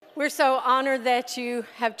We're so honored that you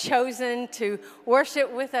have chosen to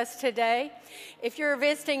worship with us today. If you're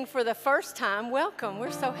visiting for the first time, welcome.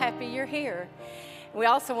 We're so happy you're here. We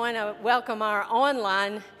also want to welcome our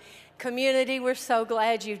online community. We're so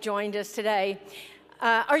glad you've joined us today.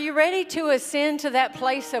 Are you ready to ascend to that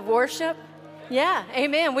place of worship? Yeah,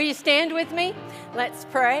 amen. Will you stand with me? Let's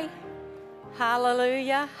pray.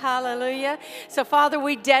 Hallelujah, hallelujah. So, Father,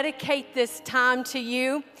 we dedicate this time to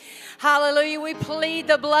you. Hallelujah. We plead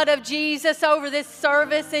the blood of Jesus over this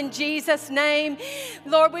service in Jesus' name.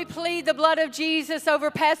 Lord, we plead the blood of Jesus over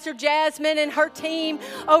Pastor Jasmine and her team,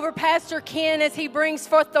 over Pastor Ken as he brings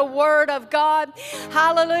forth the word of God.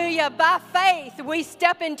 Hallelujah. By faith, we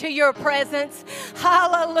step into your presence.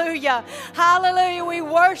 Hallelujah. Hallelujah. We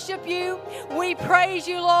worship you. We praise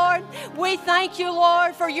you, Lord. We thank you,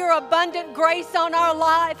 Lord, for your abundant grace on our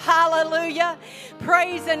life. Hallelujah.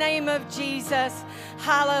 Praise the name of Jesus.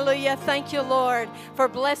 Hallelujah. Thank you, Lord, for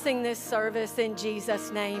blessing this service in Jesus'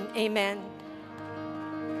 name. Amen.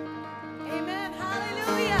 Amen.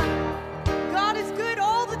 Hallelujah. God is good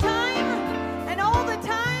all the time, and all the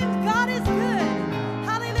time God is good.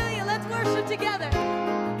 Hallelujah. Let's worship together.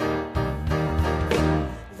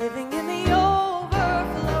 Living in the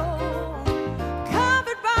overflow,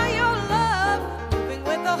 covered by your love, moving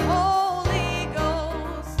with the Holy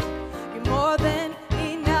Ghost. You're more than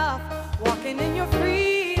enough, walking in your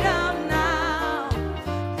freedom now,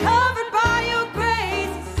 covered by your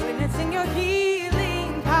grace, witnessing your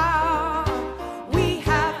healing power. We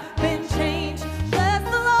have been changed. Bless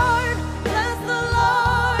the Lord,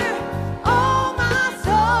 oh my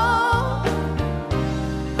soul.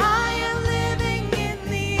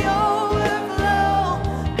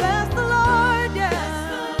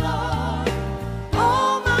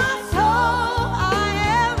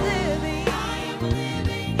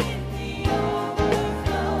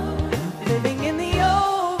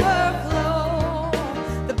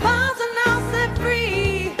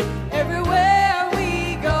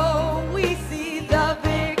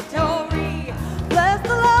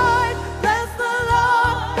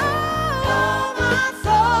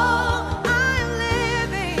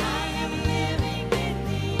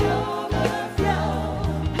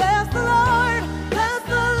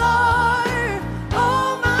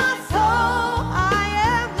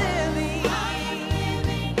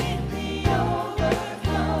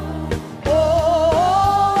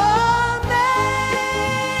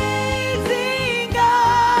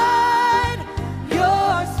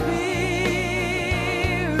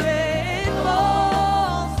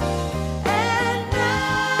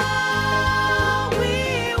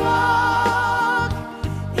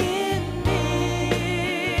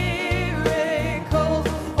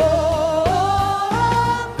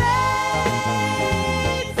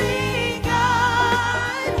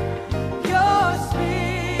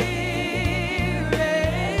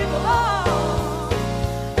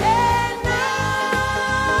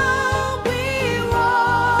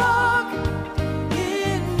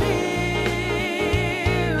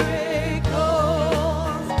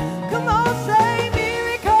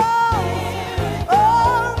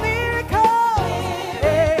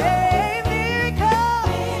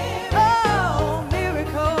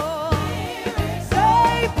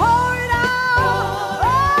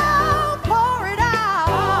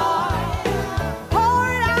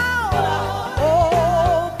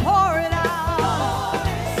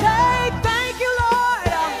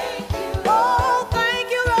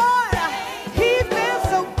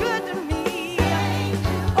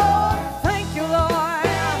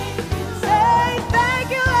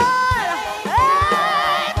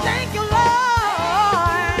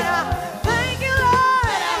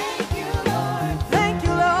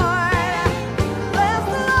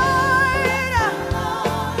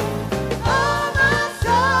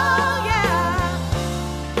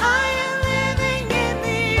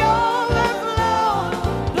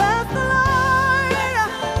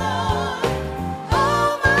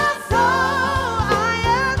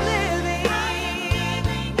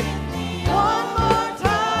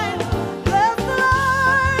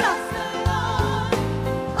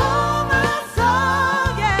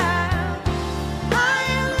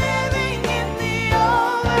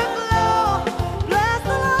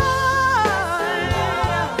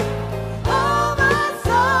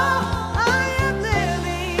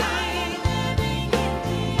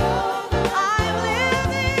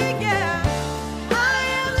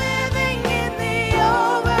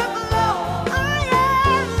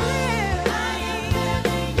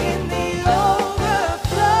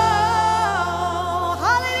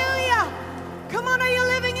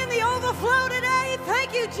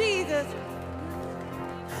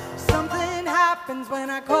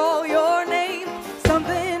 call your name.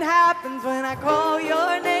 Something happens when I call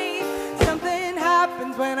your name. Something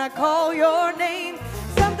happens when I call your name.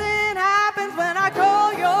 Something happens when I call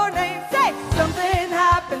your name. Say, something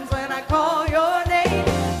happens when I call your name.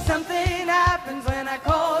 Something happens when I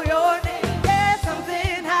call your name. Yeah,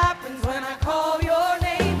 something happens when I call your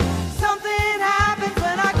name. Something happens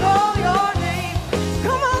when I call your name.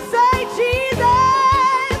 Come on, say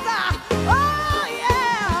Jesus. Oh,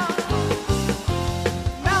 yeah.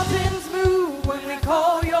 Mountains move when we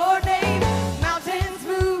call your name. Mountains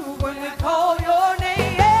move when we call your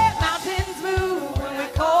name. Yeah, mountains move when we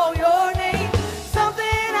call your name.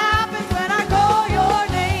 Something happens when I call your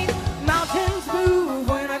name. Mountains move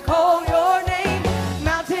when I call your name.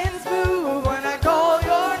 Mountains move when I call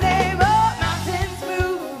your name. Oh, mountains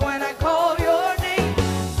move when I call your name.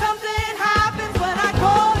 Something happens when I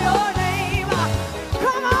call your name.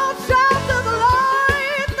 Come on, shout to the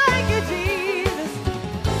Lord. Thank you, Jesus.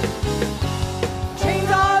 Chains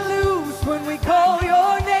are loose when we call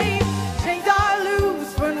your name. Chains are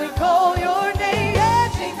loose when we call your name. Yeah,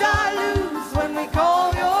 chains are loose when we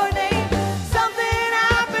call your name. Something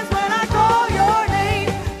happens when I call your name.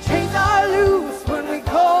 Chains are loose when we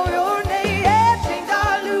call your name. Yeah, chains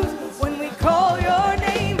are loose when we call your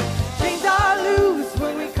name. Chains are loose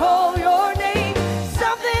when we call your name.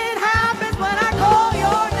 Something happens when I call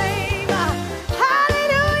your name.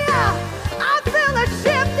 Hallelujah. I feel a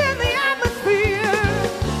shift in the atmosphere.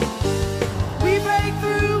 We break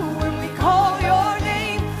through when we call your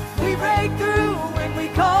name. We break through when we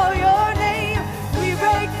call your name. We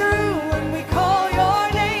break through when we call your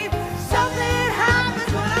name. Something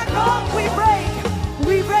happens when I call.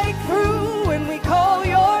 We break through when we call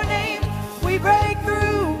your name. We break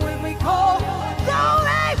through when we call.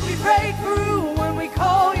 Glory. We break through when we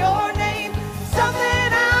call your name.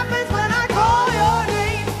 Something happens when I call your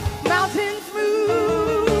name. Mountains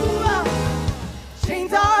move.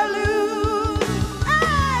 Chains are loose.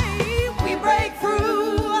 Hey, we break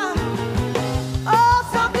through. Oh,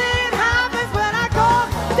 something happens when I call.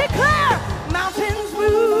 Declare, mountains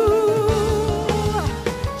move.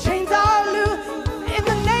 Chains are loose. In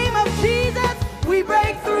the name of Jesus, we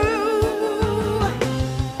break through.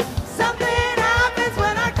 Something happens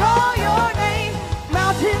when I call your name.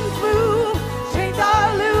 Mountains move. Chains are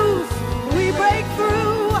loose. We break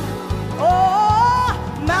through. Oh,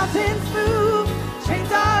 mountains move.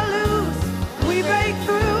 Chains are loose. We break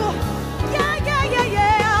through. Yeah, yeah, yeah,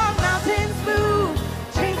 yeah. Mountains move.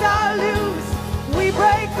 Chains are loose. We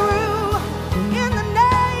break through. In the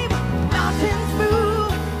name, mountains move.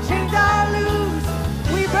 Chains are loose.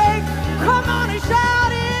 We break. Come on and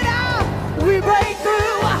shout it out. We break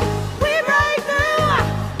through. We break through.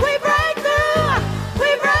 We break through.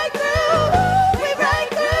 We break through. We break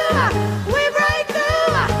through. We break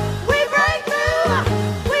through. We break through.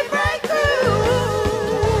 We break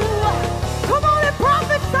through. Come on and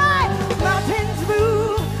prophesy. Mountains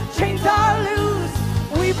move. Chains are loose.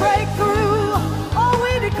 We break through. Oh,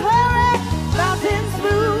 we declare it. Mountains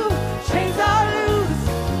move. Chains are loose.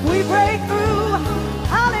 We break through.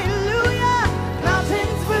 Hallelujah.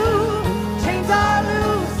 Mountains move. Chains are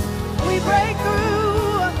loose. We break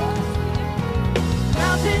through.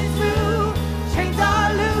 Mountains move. Chains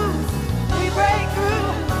are loose. We break through.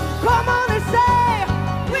 Come on and say,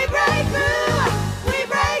 we break through. We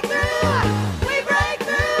break through. We break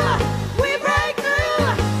through. We break through.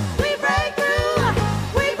 We break through.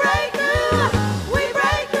 We break through. We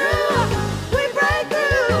break through. We break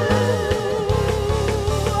through.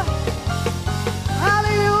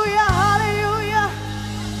 Hallelujah. Hallelujah.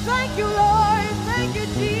 Thank you, Lord. Thank you,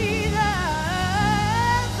 Jesus.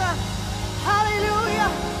 Hallelujah.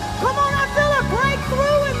 Come on, I feel a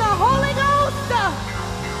breakthrough in the Holy Ghost.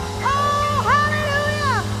 Oh,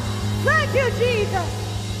 hallelujah. Thank you, Jesus.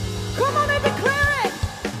 Come on and declare it.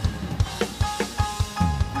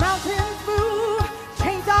 Mountains move,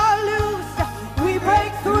 chains are loose. We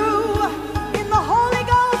break through in the Holy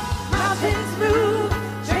Ghost. Mountains move,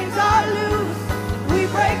 chains are loose. We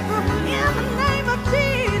break through in the name of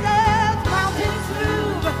Jesus. Mountains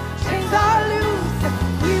move, chains are loose.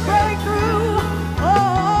 We break through.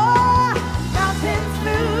 Oh, mountains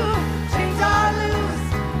move, chains are loose.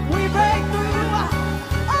 We break through.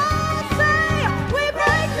 Oh, say we break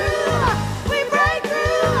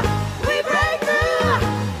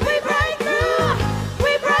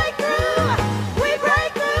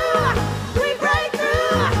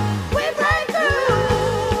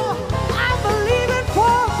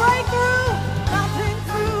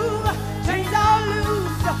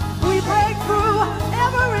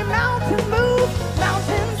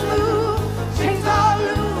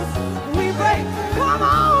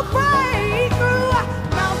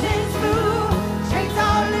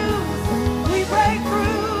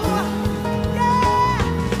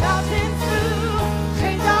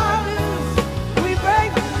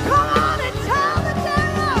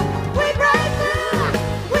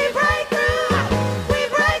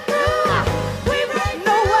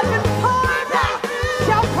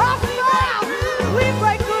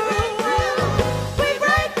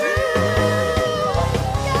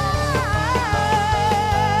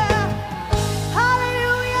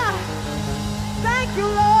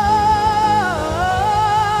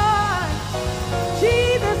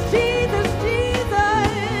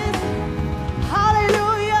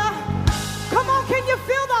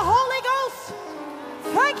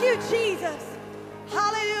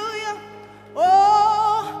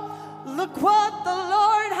Look what the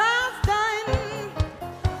Lord has done.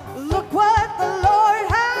 Look what the Lord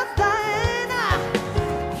has done.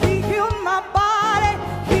 He healed my body.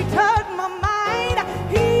 He touched my mind.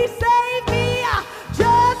 He saved me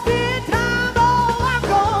just in time. Oh, I'm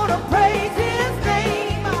gonna praise His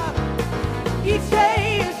name. Each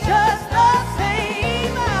day is just the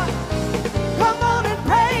same. Come on and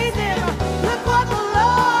praise Him. Look what the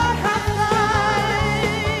Lord has done.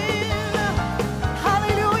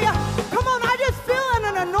 Hallelujah. Come on, I just feel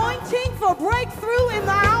an anointing for breakthrough in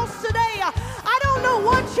the house today. I don't know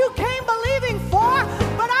what you came believing for,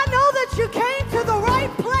 but I know that you came to the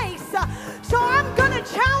right place. So I'm going to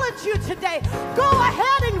challenge you today. Go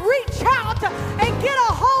ahead and reach out and get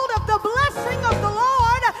a hold of the blessing of the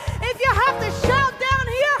Lord. If you have to shout down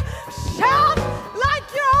here, shout like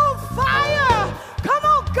you're on fire. Come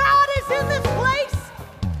on, God is in this place.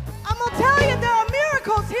 I'm going to tell you there are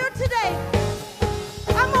miracles here today.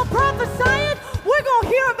 I'm going to prophesy it. We're going to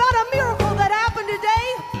hear about a miracle that happened today.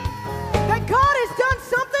 That God has done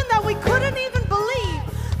something that we couldn't even believe.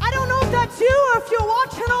 I don't know if that's you or if you're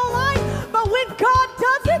watching online, but when God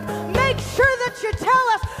does it, make sure that you tell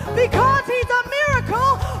us, because He's a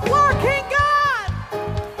miracle working God.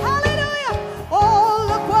 Hallelujah. Oh,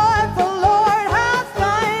 look what the Lord has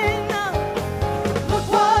done. Look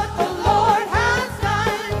what the Lord has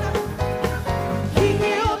done. He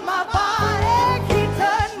healed my body. He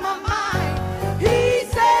touched my mind. He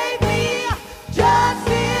saved me just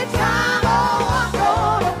in time. Oh, I'm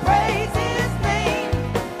gonna praise His name.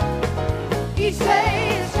 Each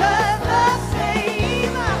day is just the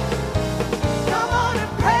same. Come on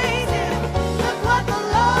and praise Him. Look what the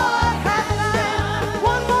Lord has done.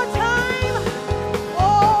 One more time.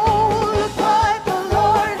 Oh, look what the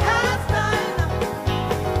Lord has done.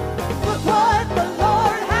 Look what the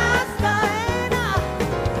Lord has done.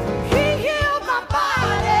 He healed my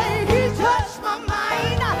body. He touched my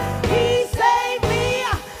mind. He saved me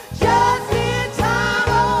just in time.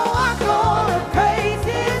 Oh, I'm gonna praise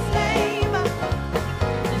His name.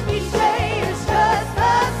 Each day is just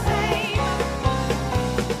the same.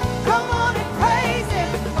 Come on and praise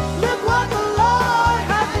Him. Look what the Lord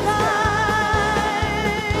has done.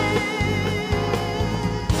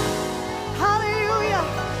 Hallelujah.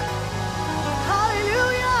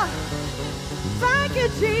 Hallelujah. Thank you,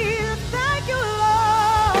 Jesus. Thank you,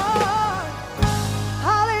 Lord.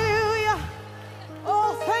 Hallelujah. Oh,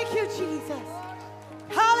 thank you, Jesus.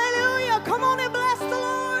 Hallelujah. Come on and bless the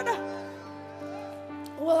Lord.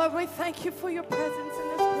 Lord, we thank you for your presence in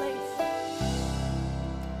this place.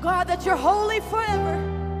 God, that you're holy forever.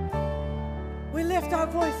 We lift our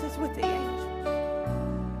voices with the angels.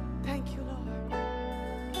 Thank you, Lord.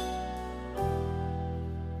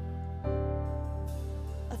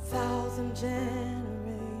 1,000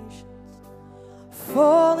 generations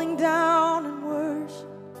falling down in worship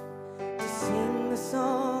to sing the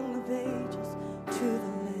song of ages to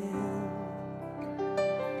the Lamb.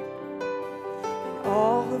 And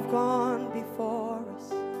all who've gone before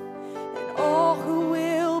us and all who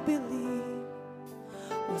will believe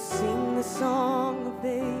will sing the song of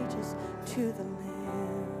ages to the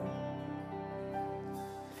Lamb.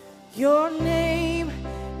 Your name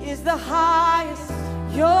is the highest.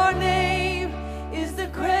 Your name is the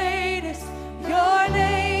greatest. Your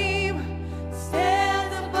name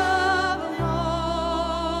stands above them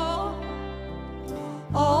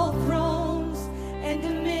all thrones and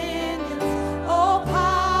dominions, all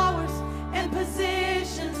powers and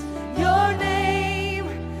positions. Your name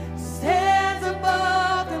stands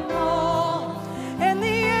above them all, and the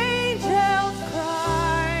angels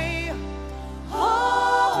cry,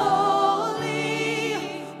 holy,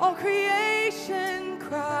 all creation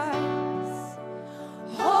cries,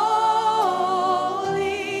 holy,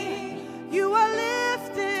 you are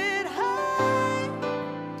lifted high,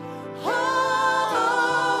 holy,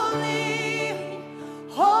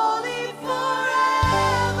 holy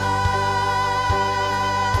forever.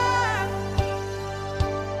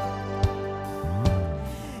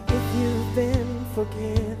 If you've been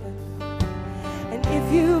forgiven and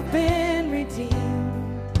if you've been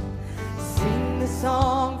redeemed, sing the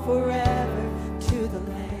song forever to the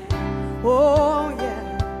Lamb. Oh yeah.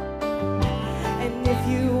 And if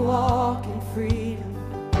you walk in freedom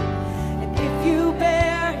and if you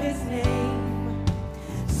bear His name,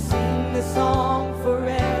 sing the song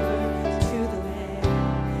forever to the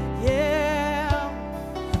Lamb. Yeah.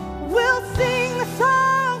 We'll sing the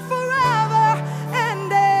song forever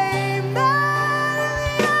and amen. And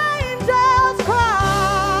the angels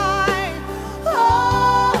cry,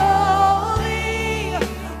 holy,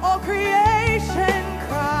 all creation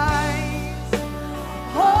cries,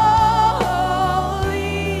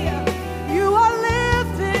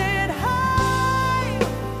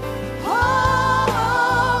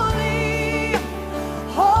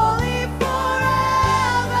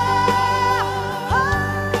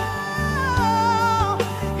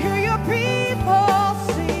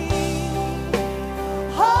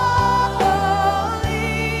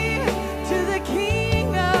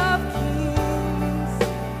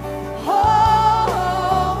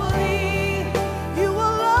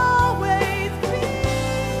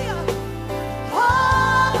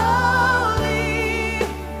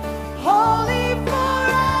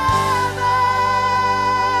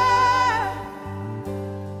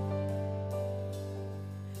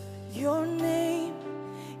 Your name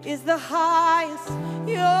is the highest.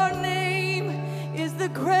 Your name is the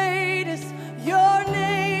greatest. Your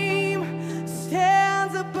name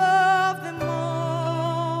stands above them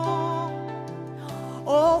all.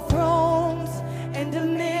 All thrones and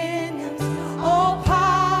dominions, all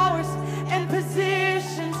powers and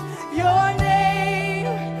positions. Your name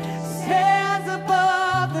stands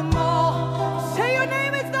above them all. Say your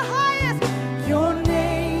name is the highest. Your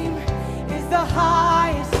name is the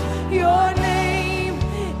highest. Your name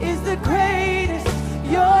is the greatest.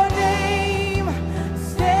 Your name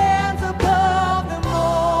stands above them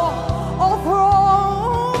all.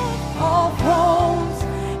 All thrones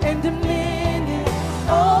and dominions,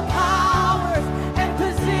 all powers and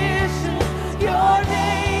positions. Your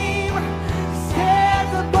name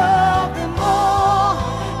stands above them all.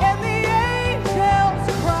 And the angels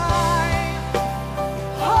cry,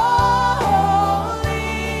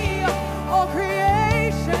 holy. All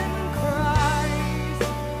creation cries,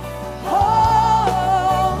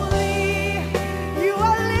 holy. You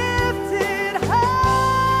are lifted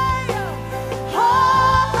high,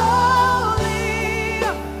 holy,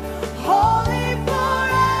 holy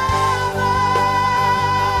forever.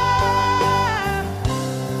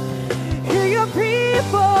 Hear your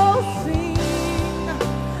people sing,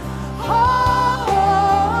 holy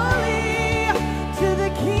to the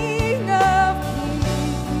King of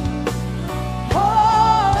Kings.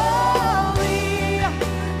 Holy,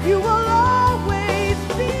 you will always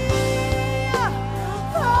be.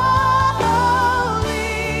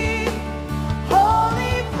 Holy,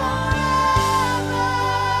 holy forever.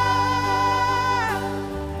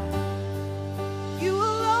 You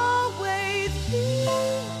will always be.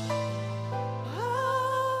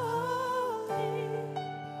 Holy,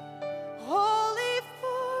 holy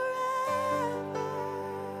forever.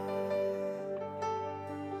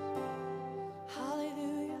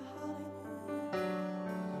 Hallelujah, hallelujah.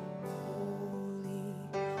 Holy,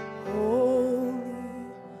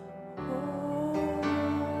 holy,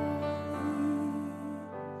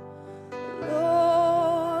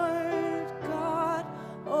 Lord God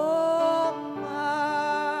Almighty.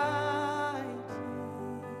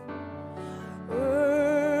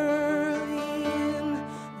 Early in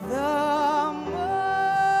the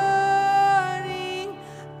morning,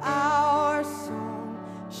 our song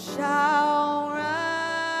shall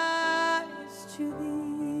rise to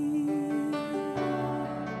thee.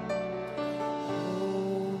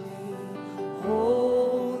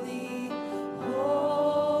 Holy,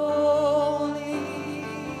 holy,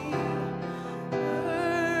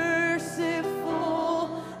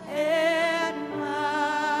 merciful and mighty,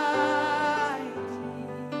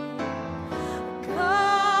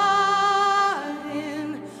 God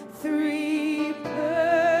in three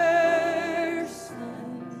persons,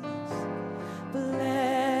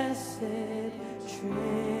 blessed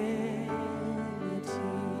Trinity.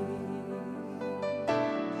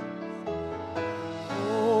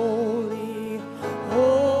 Holy,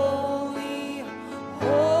 holy,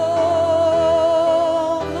 holy,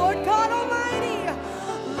 Lord God Almighty,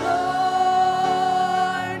 Lord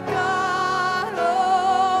God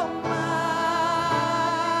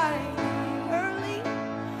Almighty.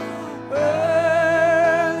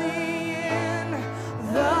 Early in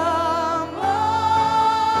the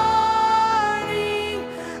morning,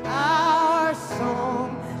 our song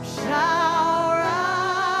shall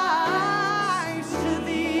rise to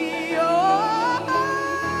thee. Oh,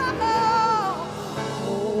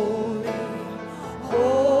 holy,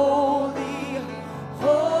 holy,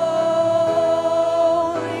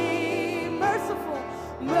 holy, merciful,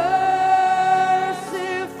 merciful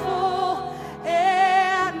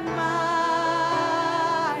and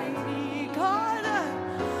mighty,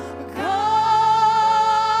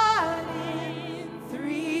 God in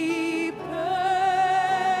three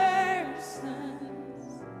persons,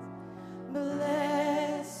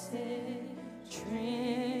 blessed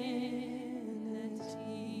Trinity.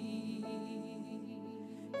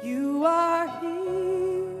 You are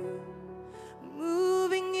here,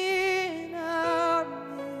 moving in our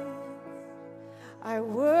midst. I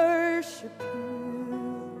worship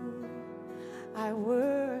you. I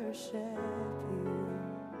worship you.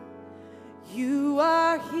 You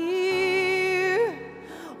are here,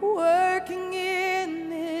 working in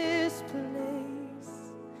this place.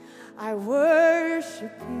 I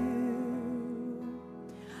worship you.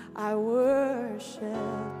 I worship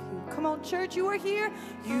you. Come on, church, you are here.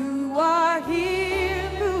 You are here,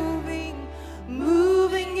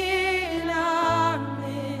 moving in our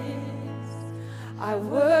midst. I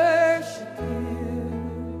worship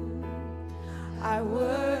you. I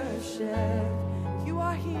worship. You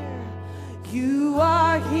are here. You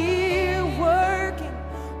are here.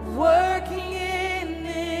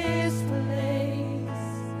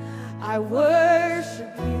 I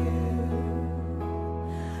worship you.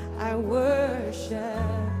 I worship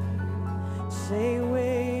you. Say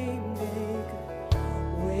waymaker,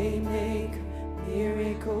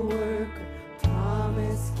 miracle worker,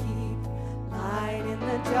 promise keep, light in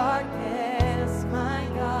the darkness, my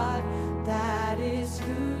God, that is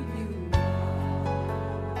who you are.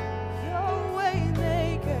 You're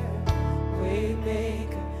waymaker,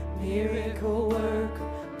 miracle worker,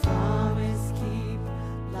 promise keep,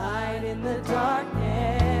 light in the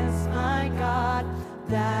darkness, my God,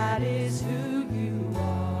 that is who you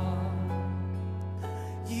are.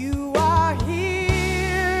 You are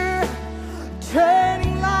here,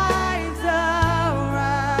 turning lives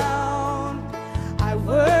around. I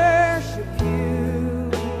worship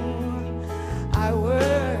you. I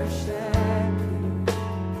worship you.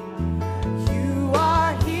 You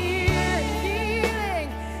are here,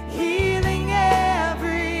 healing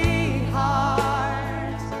every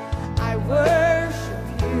heart. I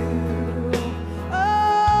worship you.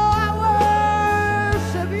 Oh, I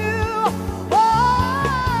worship you. Oh,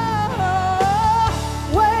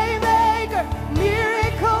 waymaker,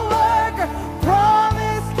 miracle worker,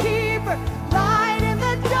 promise keeper, light in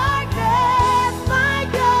the darkness, my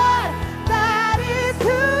God, that is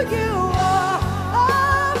who you are.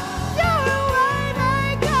 Oh, you're a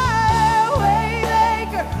waymaker,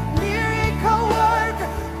 miracle worker,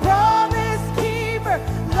 promise keeper,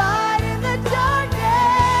 light in the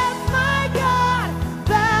darkness, my God,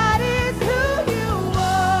 that is who you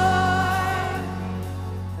are.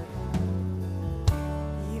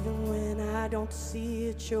 Even when I don't see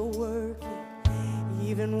it, you're working.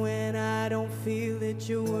 Even when I don't feel it,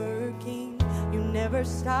 you're working. You never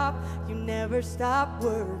stop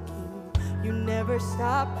working. You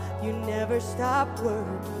never stop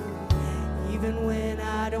working. Even when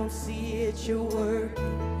I don't see it, you're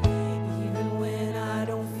working. Even when I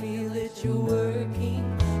don't feel it, you're working.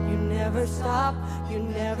 You never stop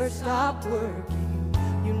working.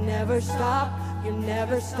 You never stop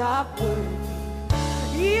working.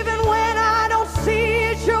 Even when I don't see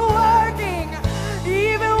it, you're working.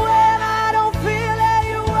 Even when I don't feel it,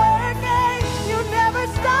 you're working. You never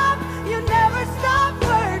stop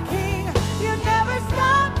working. You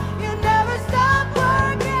never stop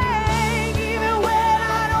working. Even when I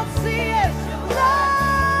don't see it,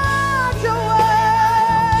 Lord, you're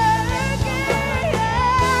working.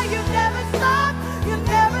 Yeah, you never stop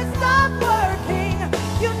working.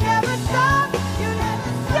 You never stop. You're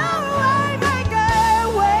a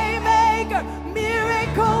waymaker,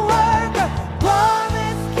 miracle worker,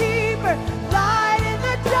 promise keeper, light in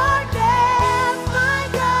the darkness, my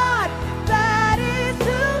God, that is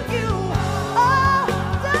who you are.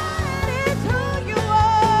 That is who you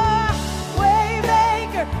are.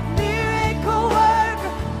 Waymaker, miracle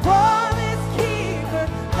worker, promise keeper,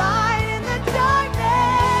 light in the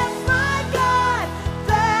darkness, my God,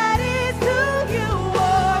 that is who you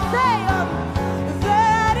are. Say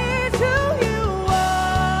that is who you are.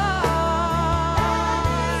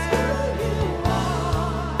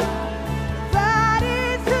 That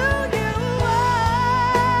is who you are.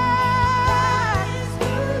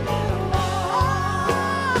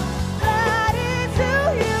 That is who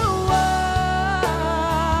you are.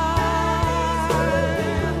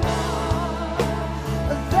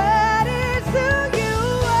 That is who you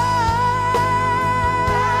are.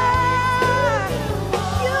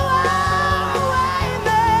 You are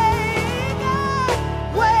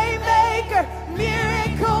waymaker,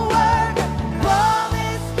 miracle worker,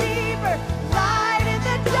 promise keeper, light in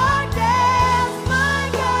the darkness, my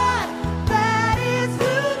God, that is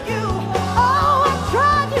who you are. Oh, I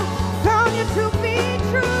tried you, found you to be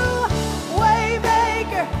true.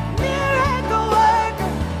 Waymaker, miracle worker,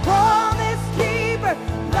 promise keeper,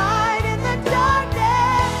 light in the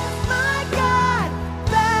darkness, my God,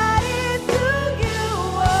 that is who you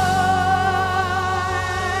are.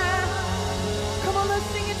 Come on, let's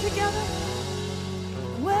sing it together.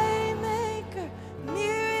 Waymaker,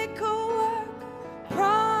 miracle worker,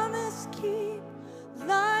 promise keep,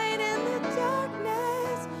 light in the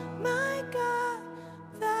darkness, my God,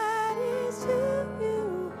 that is who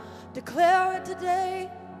you. Declare it today,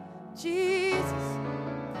 Jesus.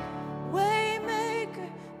 Waymaker,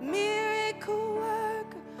 miracle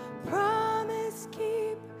worker, promise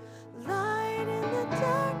keep, light in the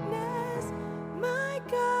darkness, my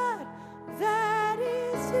God, that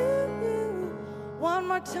is who you. One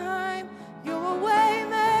more time, you're a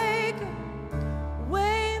waymaker,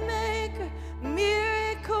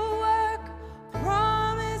 miracle worker,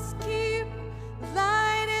 promise keep,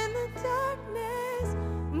 light in the darkness,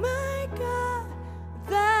 my God,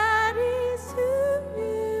 that is who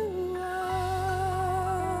you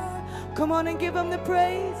are. Come on and give him the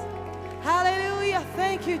praise. Hallelujah.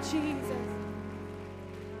 Thank you, Jesus.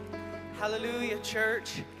 Hallelujah,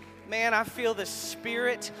 church. Man, I feel the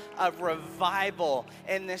spirit of revival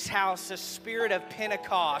in this house, the spirit of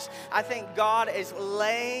Pentecost. I think God is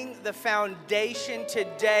laying the foundation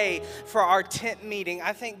today for our tent meeting.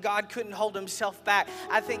 I think God couldn't hold himself back.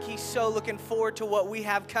 I think he's so looking forward to what we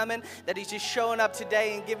have coming that he's just showing up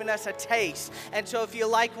today and giving us a taste. And so if you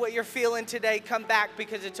like what you're feeling today, come back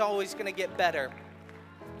because it's always going to get better.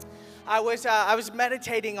 I was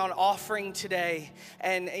meditating on offering today,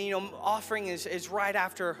 and offering is right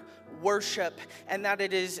after worship, and that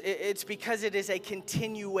it's because it is a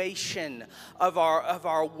continuation of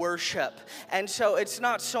our worship. And so it's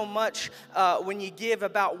not so much when you give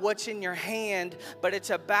about what's in your hand, but it's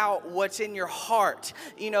about what's in your heart.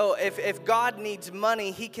 If God needs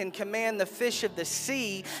money, he can command the fish of the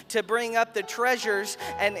sea to bring up the treasures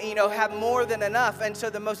and have more than enough. And so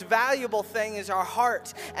the most valuable thing is our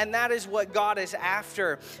heart, and that is what God is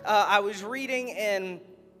after. I was reading in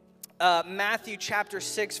Matthew chapter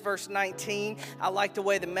 6, verse 19. I like the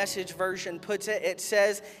way the Message version puts it. It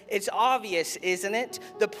says, it's obvious, isn't it?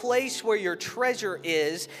 The place where your treasure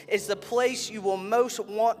is the place you will most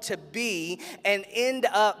want to be and end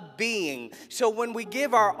up being. So when we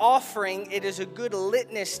give our offering, it is a good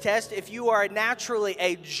litmus test. If you are naturally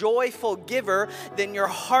a joyful giver, then your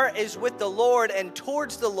heart is with the Lord and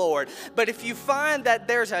towards the Lord. But if you find that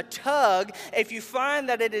there's a tug, if you find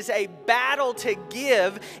that it is a battle to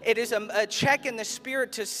give, it is a check in the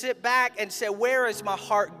spirit to sit back and say, where is my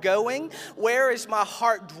heart going? Where is my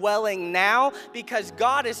heart dwelling now? Because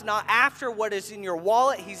God is not after what is in your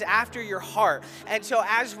wallet. He's after your heart. And so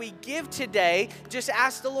as we give today, just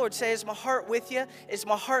ask the Lord, say, is my heart with you? Is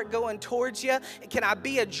my heart going towards you? Can I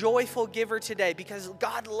be a joyful giver today? Because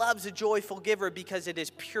God loves a joyful giver because it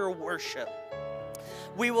is pure worship.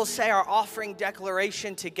 We will say our offering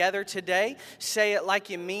declaration together today. Say it like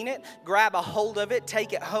you mean it. Grab a hold of it.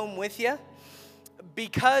 Take it home with you.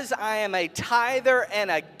 Because I am a tither and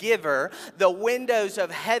a giver, the windows of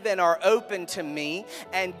heaven are open to me,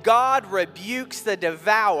 and God rebukes the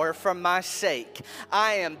devourer for my sake.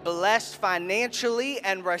 I am blessed financially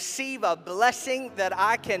and receive a blessing that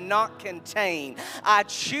I cannot contain. I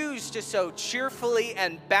choose to sow cheerfully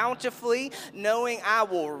and bountifully, knowing I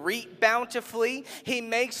will reap bountifully. He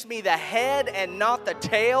makes me the head and not the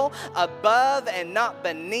tail, above and not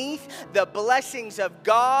beneath. The blessings of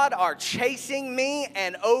God are chasing me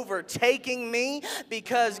and overtaking me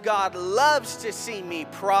because God loves to see me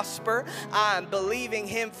prosper. I'm believing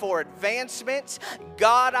him for advancements,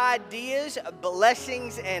 God ideas,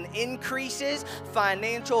 blessings and increases,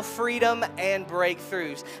 financial freedom and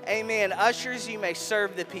breakthroughs. Amen. Ushers, you may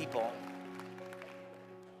serve the people.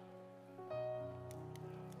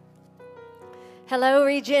 Hello,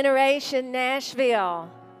 Regeneration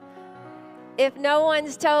Nashville. If no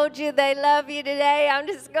one's told you they love you today, I'm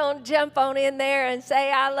just going to jump on in there and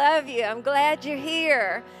say, I love you. I'm glad you're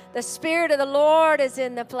here. The Spirit of the Lord is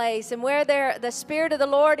in the place. And where the Spirit of the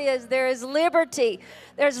Lord is, there is liberty.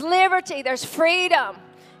 There's liberty. There's freedom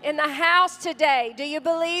in the house today. Do you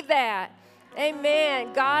believe that?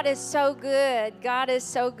 Amen. God is so good. God is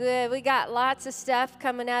so good. We got lots of stuff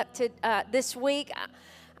coming up to this week.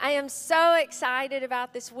 I am so excited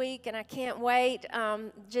about this week, and I can't wait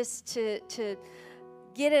just to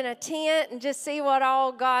get in a tent and just see what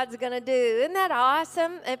all God's going to do. Isn't that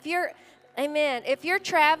awesome? Amen. If you're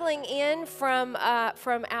traveling in from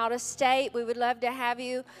out of state, we would love to have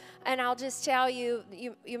you. And I'll just tell you,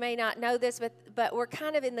 you may not know this, but we're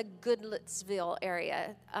kind of in the Goodlettsville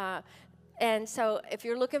area. And so if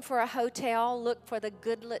you're looking for a hotel, look for the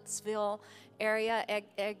Goodlettsville area,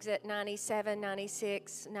 exit 97,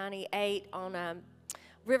 96, 98 on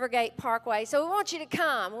Rivergate Parkway. So we want you to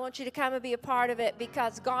come. We want you to come and be a part of it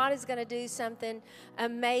because God is going to do something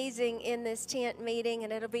amazing in this tent meeting,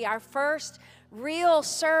 and it'll be our first real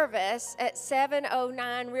service at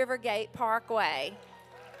 709 Rivergate Parkway.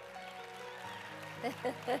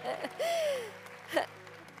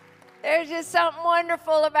 There's just something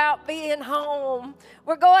wonderful about being home.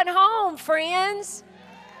 We're going home, friends.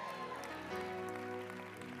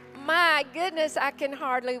 My goodness, I can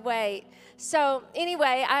hardly wait. So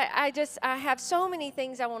anyway, I have so many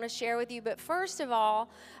things I want to share with you. But first of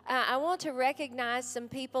all, I want to recognize some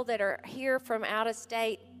people that are here from out of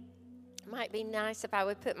state. Might be nice if I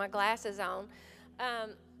would put my glasses on.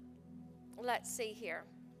 Let's see here.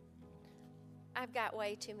 I've got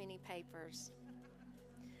way too many papers.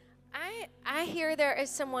 I hear there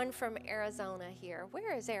is someone from Arizona here.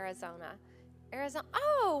 Where is Arizona? Arizona.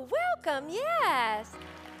 Oh, welcome. Yes.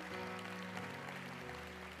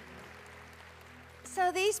 So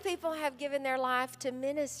these people have given their life to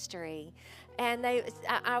ministry. And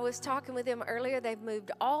I was talking with them earlier. They've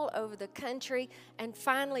moved all over the country. And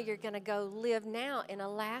finally, you're going to go live now in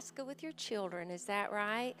Alaska with your children. Is that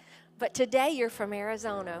right? But today, you're from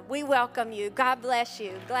Arizona. We welcome you. God bless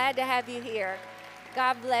you. Glad to have you here.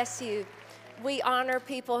 God bless you. We honor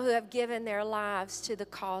people who have given their lives to the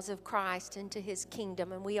cause of Christ and to his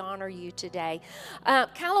kingdom. And we honor you today.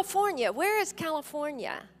 California. Where is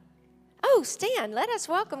California? Oh, Stan, let us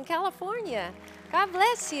welcome California. God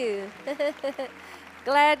bless you.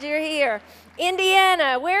 Glad you're here.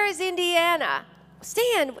 Indiana, where is Indiana?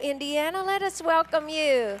 Stan, Indiana, let us welcome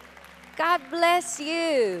you. God bless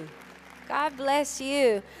you. God bless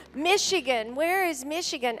you. Michigan, where is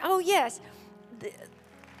Michigan? Oh, yes.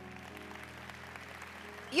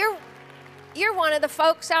 You're one of the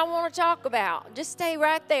folks I want to talk about. Just stay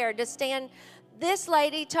right there. Just stand. This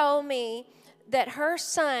lady told me that her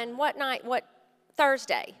son,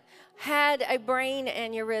 Thursday, had a brain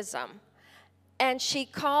aneurysm. And she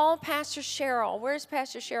called Pastor Cheryl. Where's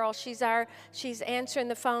Pastor Cheryl? She's answering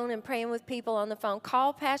the phone and praying with people on the phone.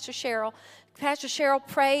 Call Pastor Cheryl. Pastor Cheryl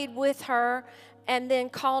prayed with her and then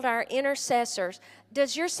called our intercessors.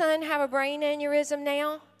 Does your son have a brain aneurysm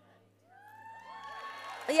now?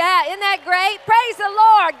 Yeah, isn't that great? Praise the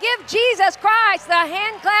Lord. Give Jesus Christ the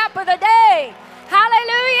hand clap of the day.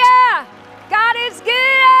 Hallelujah. God is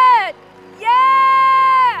good.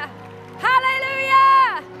 Yeah.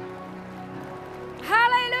 Hallelujah.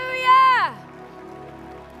 Hallelujah.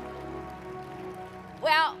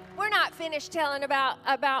 Well, we're not finished telling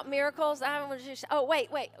about miracles. Wait.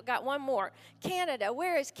 Got one more. Canada.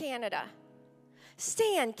 Where is Canada?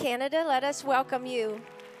 Stan, Canada. Let us welcome you.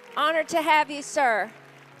 Honored to have you, sir.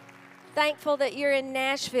 Thankful that you're in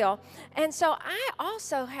Nashville. And so I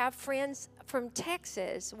also have friends from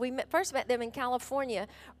Texas. We first met them in California.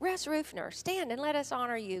 Russ Rufner, stand and let us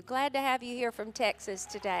honor you. Glad to have you here from Texas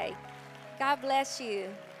today. God bless you.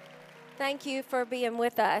 Thank you for being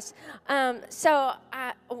with us. One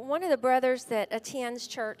of the brothers that attends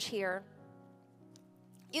church here,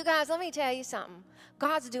 you guys, let me tell you something.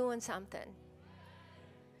 God's doing something.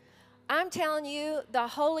 I'm telling you, the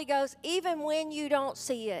Holy Ghost, even when you don't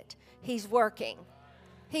see it, he's working.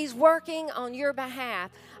 He's working on your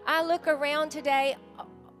behalf. I look around today,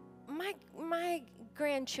 my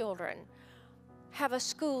grandchildren have a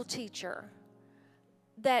school teacher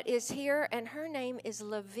that is here, and her name is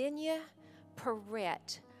Lavinia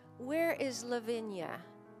Perrette. Where is Lavinia?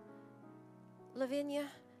 Lavinia?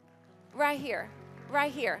 Right here.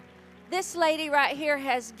 Right here. This lady right here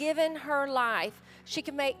has given her life. She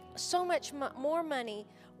can make so much more money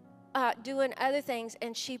doing other things,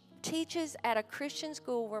 and she teaches at a Christian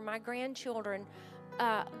school where my grandchildren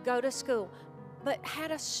go to school, but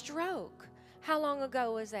had a stroke. How long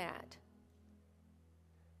ago was that?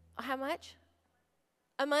 How much?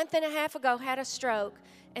 A month and a half ago, had a stroke,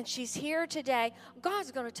 and she's here today.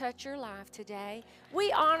 God's going to touch your life today.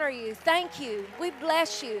 We honor you. Thank you. We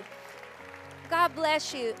bless you. God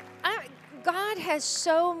bless you. God has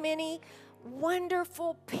so many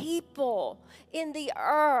wonderful people in the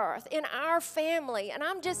earth, in our family, and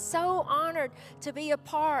I'm just so honored to be a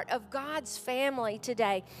part of God's family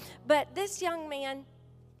today. But this young man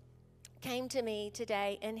came to me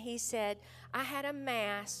today, and he said, I had a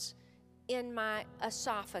mass in my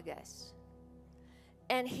esophagus.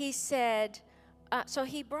 And he said, so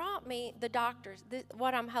he brought me the doctor's,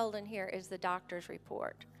 what I'm holding here is the doctor's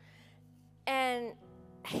report. And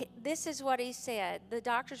this is what he said. The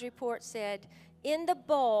doctor's report said, in the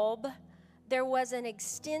bulb, there was an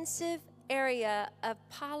extensive area of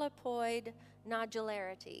polypoid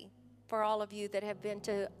nodularity. For all of you that have been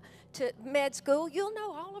to med school, you'll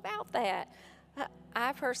know all about that.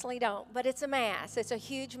 I personally don't, but it's a mass. It's a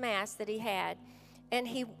huge mass that he had. And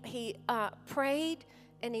he prayed,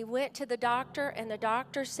 and he went to the doctor, and the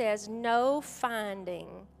doctor says no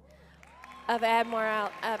finding of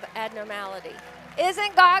abnormality.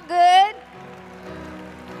 Isn't God good?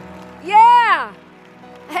 Yeah.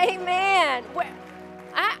 Amen.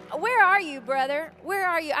 Where are you, brother? Where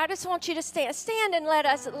are you? I just want you to stand. Stand and let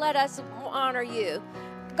us honor you.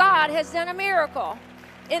 God has done a miracle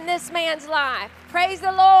in this man's life. Praise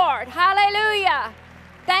the Lord. Hallelujah.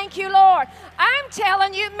 Thank you, Lord. I'm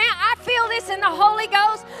telling you, man, I feel this in the Holy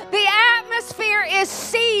Ghost. The atmosphere is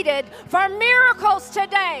seeded for miracles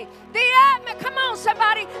today. Come on,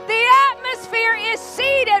 somebody. The atmosphere is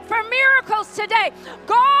seeded for miracles today.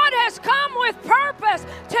 God has come with purpose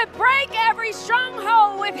to break every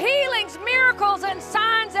stronghold with healings, miracles, and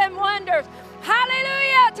signs and wonders.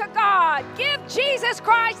 Hallelujah to God. Give Jesus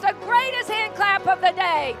Christ the greatest hand clap of the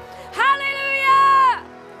day. Hallelujah.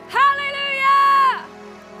 Hallelujah.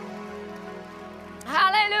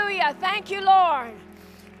 Hallelujah. Thank you, Lord.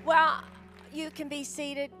 Well, you can be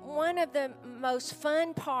seated. One of the most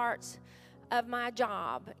fun parts of my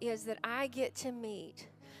job is that I get to meet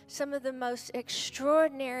some of the most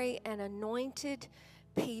extraordinary and anointed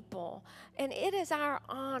people. And it is our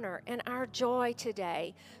honor and our joy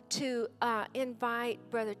today to invite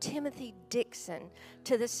Brother Timothy Dixon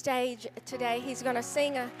to the stage today. He's going to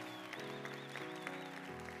sing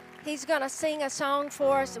a song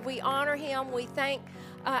for us. We honor him. We thank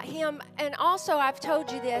him. And also, I've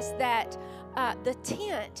told you this, that the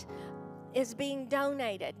tent is being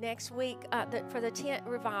donated next week for the tent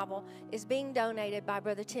revival is being donated by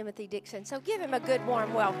Brother Timothy Dixon. So give him a good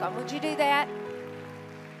warm welcome. Would you do that?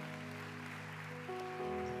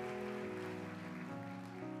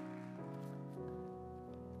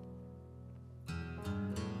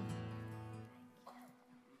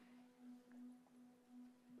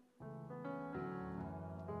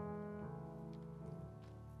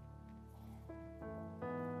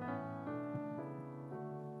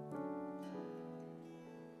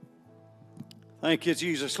 Thank you,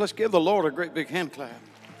 Jesus. Let's give the Lord a great big hand clap.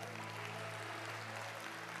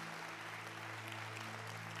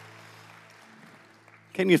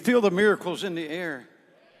 Can you feel the miracles in the air,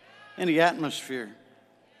 in the atmosphere?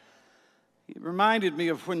 It reminded me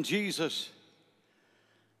of when Jesus,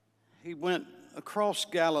 he went across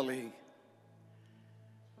Galilee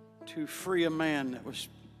to free a man that was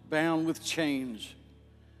bound with chains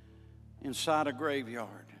inside a graveyard.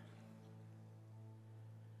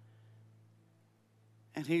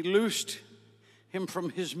 And he loosed him from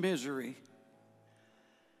his misery.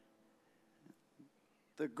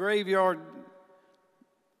 The graveyard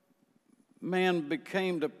man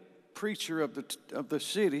became the preacher of the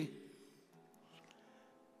city.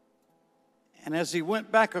 And as he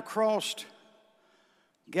went back across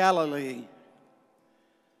Galilee,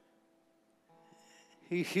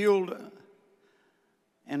 he healed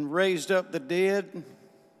and raised up the dead.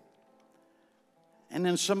 And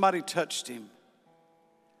then somebody touched him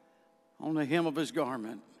on the hem of his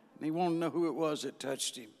garment. And he wanted to know who it was that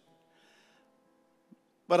touched him.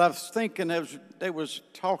 But I was thinking as they was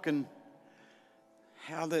talking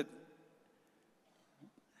how that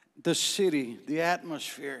the city, the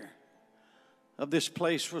atmosphere of this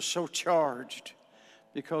place was so charged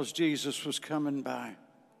because Jesus was coming by.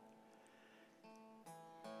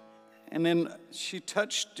 And then she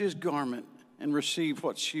touched his garment and received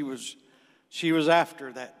what she was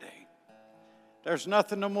after that day. There's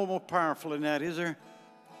nothing no more powerful than that, is there?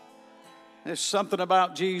 There's something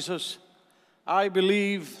about Jesus. I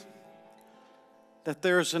believe that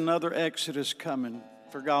there's another Exodus coming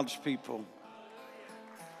for God's people.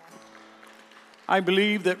 I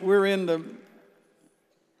believe that we are in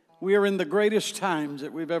the greatest times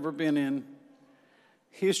that we've ever been in.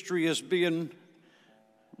 History is being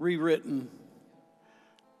rewritten.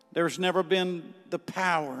 There's never been the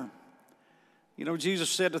power. You know, Jesus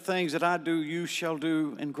said, the things that I do, you shall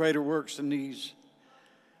do, and greater works than these.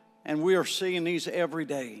 And we are seeing these every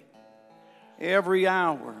day, every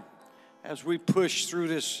hour, as we push through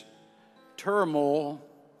this turmoil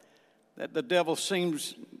that the devil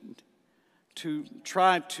seems to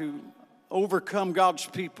try to overcome God's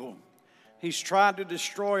people. He's tried to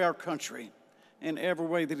destroy our country in every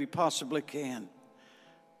way that he possibly can,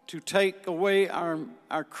 to take away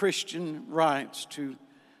our Christian rights, to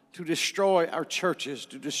destroy our churches,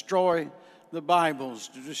 to destroy the Bibles,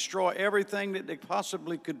 to destroy everything that they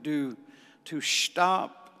possibly could do to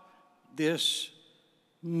stop this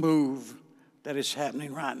move that is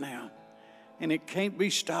happening right now. And it can't be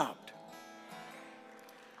stopped.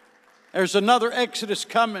 There's another Exodus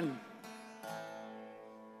coming.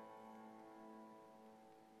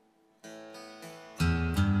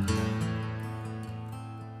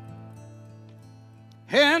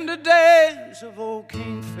 In the days of old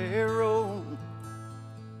King Pharaoh,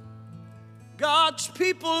 God's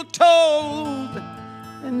people told,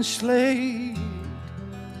 enslaved,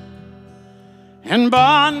 in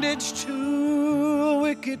bondage to a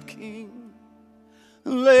wicked king,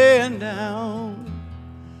 laying down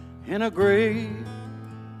in a grave.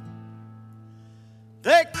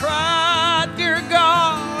 They cried, dear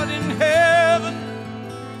God in heaven,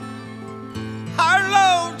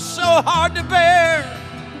 our load's so hard to bear.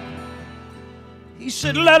 He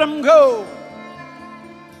said, let them go.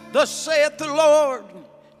 Thus saith the Lord,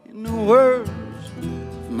 in the words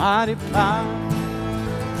of mighty power.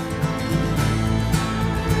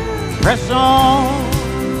 Press on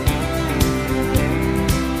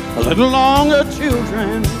a little longer,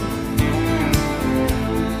 children.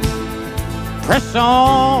 Press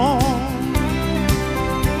on,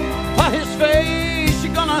 by his face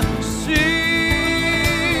you're gonna see.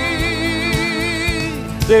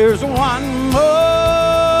 There's one more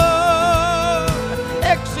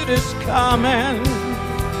Exodus coming,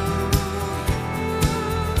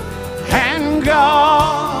 and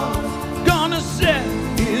God's gonna set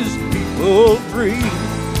his people free.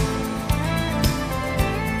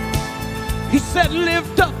 He said,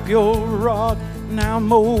 lift up your rod now,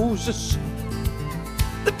 Moses.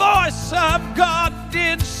 The voice of God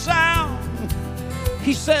did sound.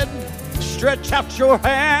 He said, stretch out your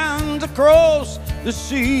hand across the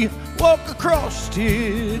sea, walk across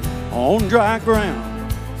it on dry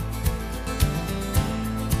ground.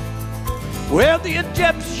 Well, the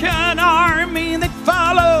Egyptian army that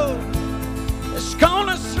followed is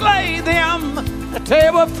gonna slay them till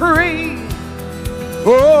they were free.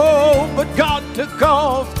 Oh, but God took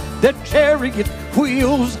off the chariot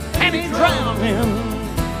wheels and he drowned him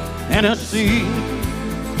in a sea.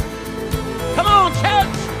 Come on,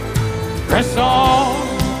 church, press on.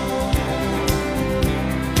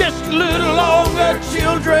 Just a little longer,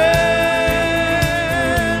 children.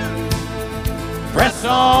 Press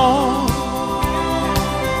on.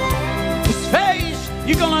 His face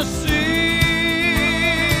you're gonna see.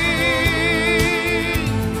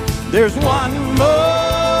 There's one more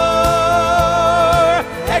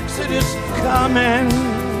Exodus coming,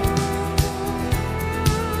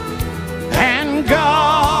 and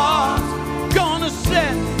God's gonna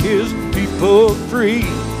set his people free.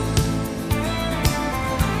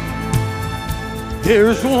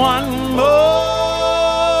 There's one more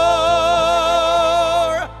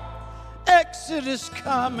Exodus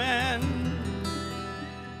coming,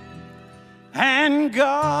 and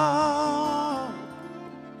God,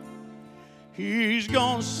 he's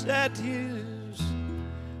gonna set his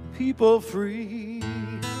people free.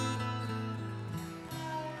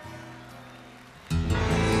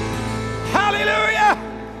 Hallelujah!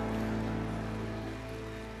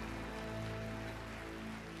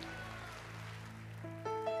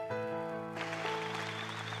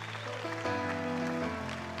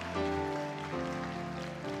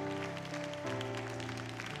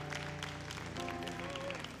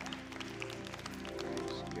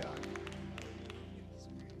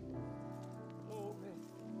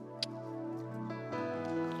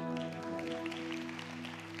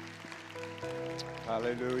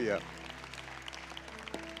 Hallelujah.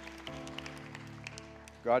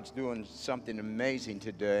 God's doing something amazing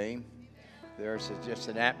today. There's just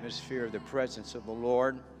an atmosphere of the presence of the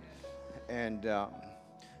Lord. And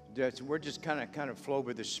we're just kind of flow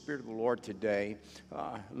with the Spirit of the Lord today.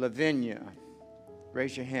 Lavinia,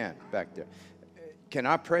 raise your hand back there. Can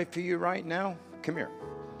I pray for you right now? Come here.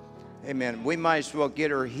 Amen. We might as well get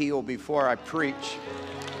her healed before I preach.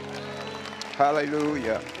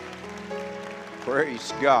 Hallelujah.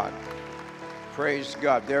 Praise God. Praise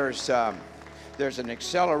God. There's an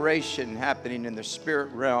acceleration happening in the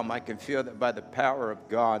spirit realm. I can feel that by the power of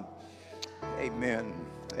God. Amen.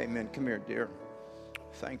 Amen. Come here, dear.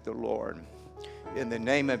 Thank the Lord. In the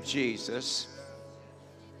name of Jesus,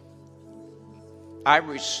 I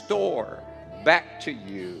restore back to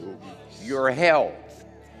you your health.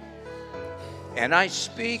 And I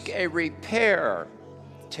speak a repair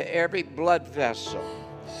to every blood vessel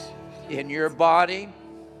in your body.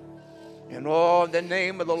 And oh, in the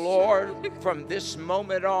name of the Lord, from this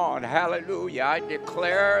moment on, hallelujah, I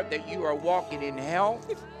declare that you are walking in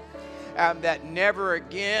health, and that never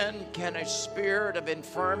again can a spirit of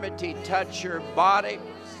infirmity touch your body.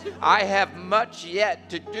 I have much yet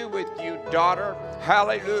to do with you, daughter.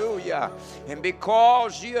 Hallelujah. And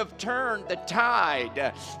because you have turned the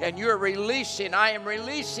tide and you're releasing, I am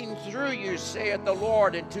releasing through you, saith the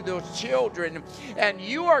Lord, into those children. And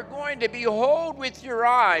you are going to behold with your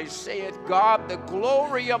eyes, saith God, the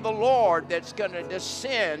glory of the Lord that's going to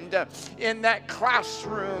descend in that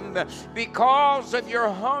classroom because of your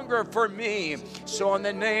hunger for me. So in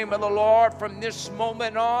the name of the Lord, from this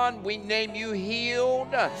moment on, we name you healed,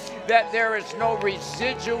 that there is no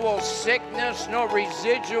residual sickness, no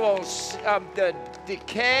residual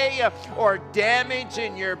decay or damage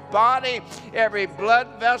in your body. Every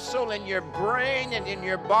blood vessel in your brain and in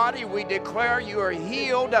your body, we declare you are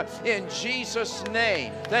healed in Jesus'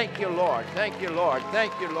 name. Thank you, Lord. Thank you, Lord.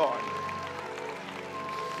 Thank you, Lord.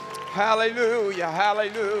 Hallelujah,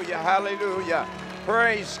 hallelujah, hallelujah.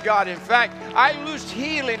 Praise God. In fact, I loose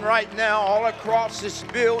healing right now all across this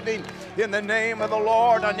building in the name of the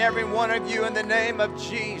Lord on every one of you in the name of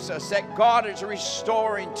Jesus, that God is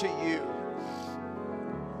restoring to you.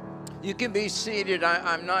 You can be seated.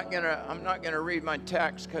 I'm not gonna read my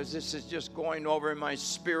text because this is just going over in my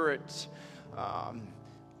spirit. I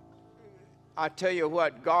tell you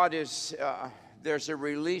what, God is there's a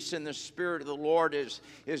release in the Spirit of the Lord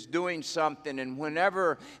is doing something. And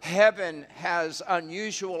whenever heaven has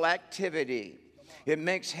unusual activity, it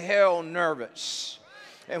makes hell nervous.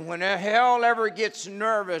 And when hell ever gets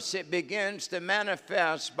nervous, it begins to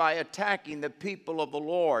manifest by attacking the people of the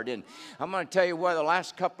Lord. And I'm going to tell you what, the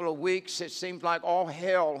last couple of weeks, it seems like all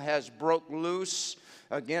hell has broke loose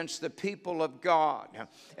against the people of God.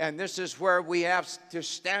 And this is where we have to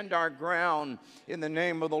stand our ground in the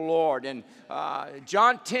name of the Lord. And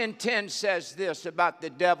John 10:10 says this about the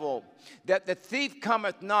devil, that the thief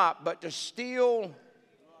cometh not but to steal,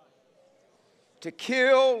 to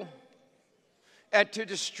kill, and to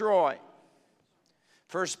destroy.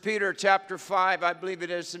 1 Peter chapter 5, I believe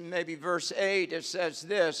it is, maybe verse 8, it says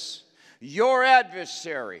this: your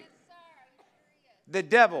adversary, the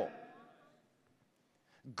devil,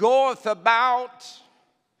 goeth about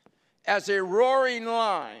as a roaring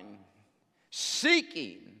lion,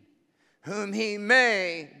 seeking whom he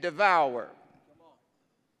may devour.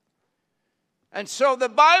 And so the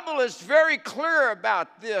Bible is very clear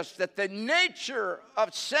about this, that the nature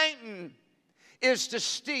of Satan is to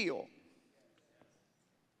steal.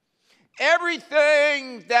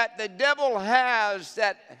 Everything that the devil has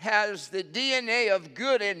that has the DNA of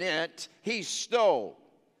good in it, he stole.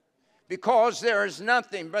 Because there is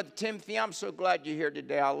nothing. Brother Timothy, I'm so glad you're here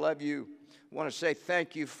today. I love you. I want to say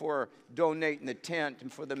thank you for donating the tent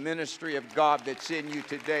and for the ministry of God that's in you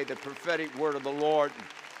today, the prophetic word of the Lord.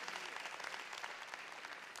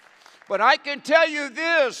 But I can tell you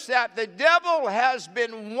this, that the devil has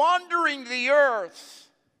been wandering the earth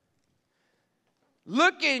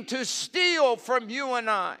looking to steal from you and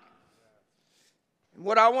I.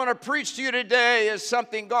 What I want to preach to you today is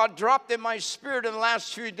something God dropped in my spirit in the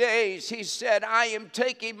last few days. He said, I am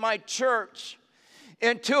taking my church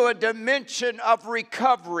into a dimension of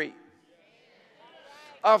recovery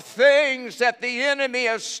of things that the enemy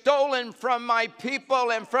has stolen from my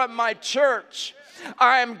people and from my church.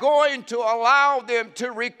 I am going to allow them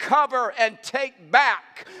to recover and take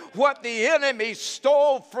back what the enemy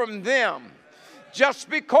stole from them. Just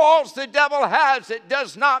because the devil has it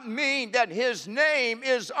does not mean that his name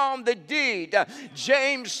is on the deed.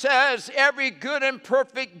 James says, every good and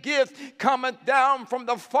perfect gift cometh down from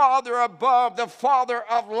the Father above, the Father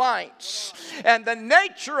of lights. And the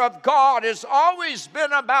nature of God has always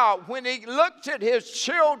been about, when he looks at his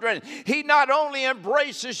children, he not only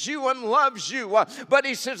embraces you and loves you, but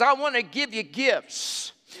he says, I want to give you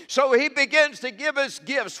gifts. So he begins to give us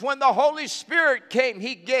gifts. When the Holy Spirit came,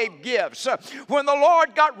 he gave gifts. When the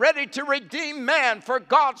Lord got ready to redeem man, for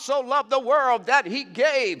God so loved the world that he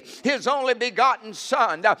gave his only begotten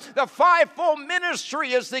Son. The fivefold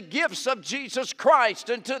ministry is the gifts of Jesus Christ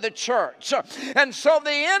into the church. And so the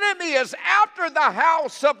enemy is after the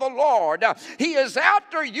house of the Lord. He is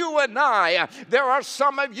after you and I. There are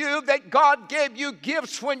some of you that God gave you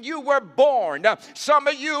gifts when you were born. Some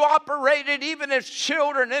of you operated even as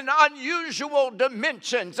children in unusual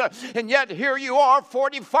dimensions, and yet here you are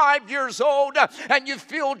 45 years old and you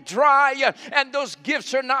feel dry and those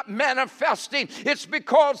gifts are not manifesting. It's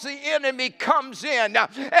because the enemy comes in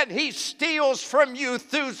and he steals from you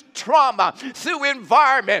through trauma, through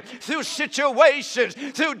environment, through situations,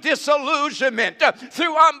 through disillusionment,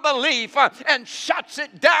 through unbelief, and shuts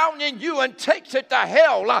it down in you and takes it to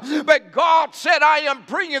hell. But God said, I am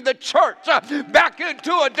bringing the church back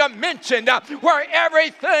into a dimension where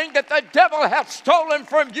everything that the devil hath stolen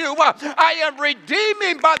from you, I am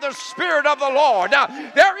redeeming by the Spirit of the Lord.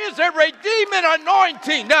 There is a redeeming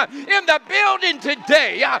anointing in the building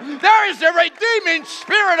today. There is a redeeming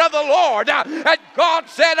Spirit of the Lord. And God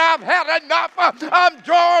said, I've had enough. I'm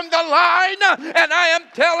drawing the line, and I am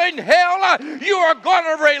telling hell, you are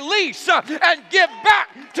going to release and give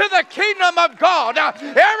back to the kingdom of God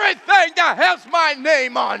everything that has my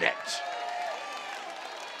name on it.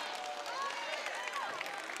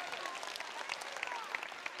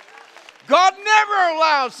 God never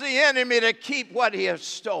allows the enemy to keep what he has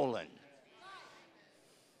stolen.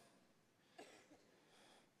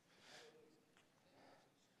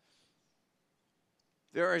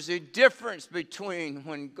 There is a difference between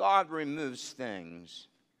when God removes things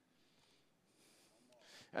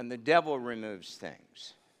and the devil removes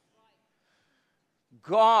things.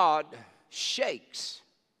 God shakes.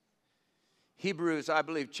 Hebrews, I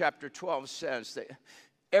believe, chapter 12 says that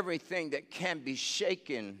everything that can be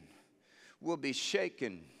shaken will be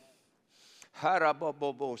shaken.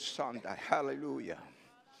 Hallelujah.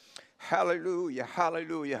 Hallelujah,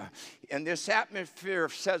 hallelujah. In this atmosphere,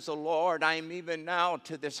 says the Lord, I am even now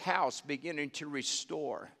to this house beginning to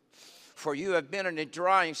restore. For you have been in a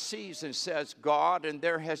dry season, says God, and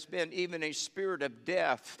there has been even a spirit of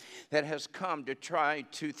death that has come to try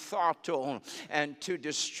to throttle and to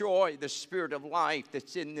destroy the spirit of life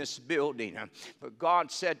that's in this building. But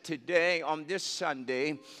God said today, on this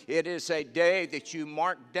Sunday, it is a day that you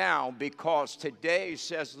mark down, because today,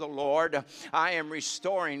 says the Lord, I am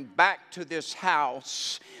restoring back to this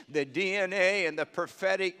house the DNA and the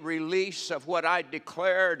prophetic release of what I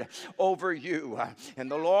declared over you.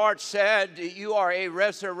 And the Lord said, you are a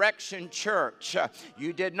resurrection church.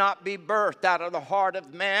 You did not be birthed out of the heart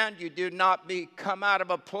of man. You did not come out of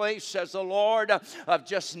a place, says the Lord, of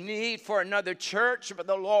just need for another church. But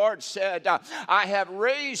the Lord said, I have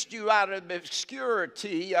raised you out of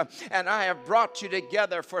obscurity, and I have brought you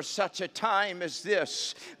together for such a time as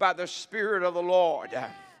this by the Spirit of the Lord.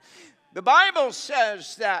 The Bible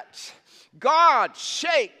says that God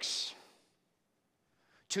shakes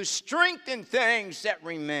to strengthen things that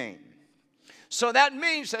remain. So that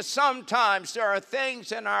means that sometimes there are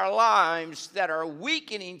things in our lives that are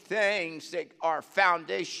weakening things that are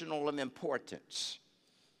foundational of importance.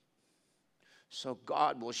 So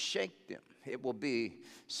God will shake them. It will be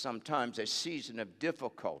sometimes a season of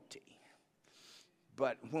difficulty.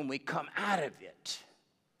 But when we come out of it,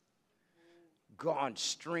 God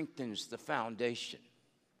strengthens the foundation.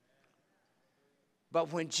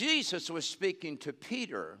 But when Jesus was speaking to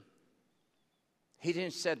Peter, he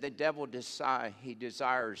didn't say the devil he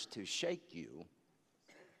desires to shake you.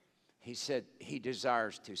 He said he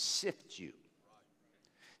desires to sift you.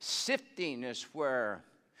 Sifting is where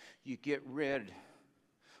you get rid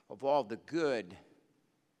of all the good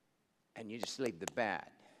and you just leave the bad.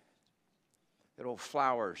 That old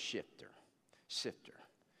flour sifter.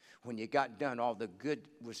 When you got done, all the good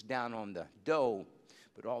was down on the dough,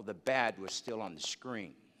 but all the bad was still on the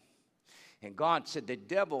screen. And God said the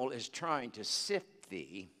devil is trying to sift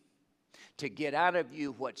thee to get out of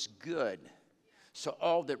you what's good, so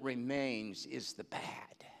all that remains is the bad.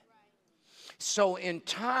 So in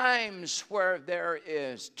times where there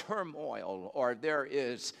is turmoil or there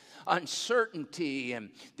is uncertainty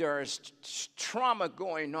and there is trauma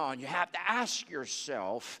going on, you have to ask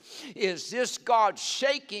yourself, is this God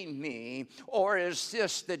shaking me, or is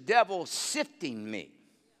this the devil sifting me?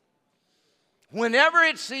 Whenever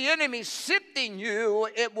it's the enemy sifting you,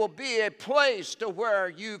 it will be a place to where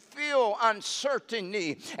you feel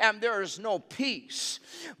uncertainty and there is no peace.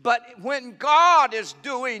 But when God is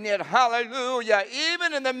doing it, hallelujah,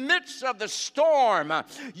 even in the midst of the storm,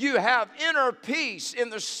 you have inner peace in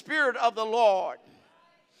the Spirit of the Lord.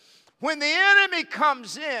 When the enemy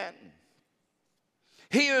comes in,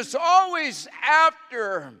 he is always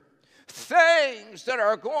after things that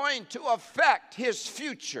are going to affect his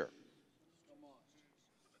future.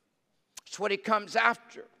 It's what he comes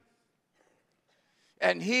after.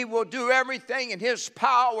 And he will do everything in his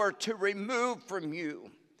power to remove from you.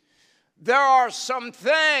 There are some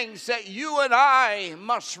things that you and I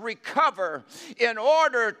must recover in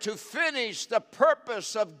order to finish the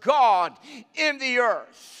purpose of God in the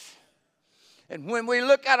earth. And when we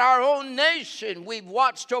look at our own nation, we've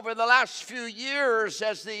watched over the last few years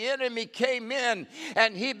as the enemy came in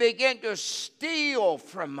and he began to steal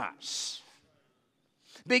from us.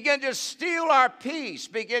 Begin to steal our peace,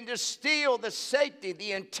 begin to steal the safety,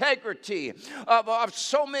 the integrity of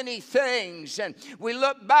so many things. And we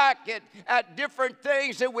look back at different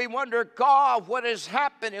things and we wonder, God, what has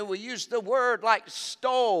happened? And we use the word like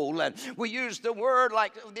stole, and we use the word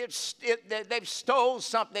like they've stole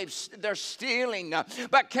something, they're stealing.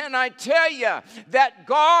 But can I tell you that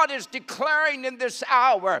God is declaring in this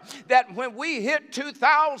hour that when we hit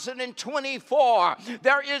 2024,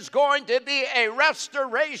 there is going to be a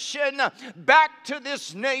restoration back to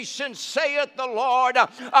this nation, saith the Lord,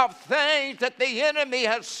 of things that the enemy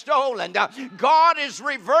has stolen. God is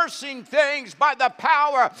reversing things by the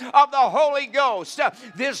power of the Holy Ghost.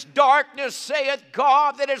 This darkness, saith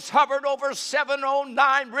God, that has hovered over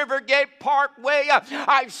 709 Rivergate Parkway,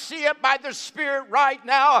 I see it by the Spirit right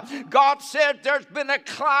now. God said there's been a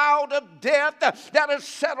cloud of death that has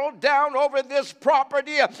settled down over this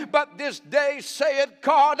property, but this day, saith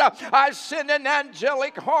God, I send an angelic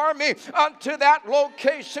army unto that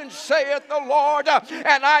location, saith the Lord,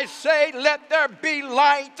 and I say, let there be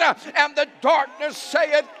light, and the darkness,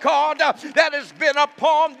 saith God, that has been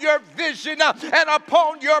upon your vision and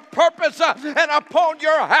upon your purpose and upon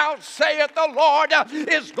your house, saith the Lord,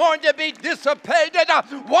 is going to be dissipated.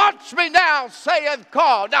 Watch me now, saith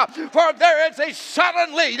God, for there is a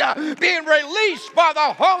suddenly being released by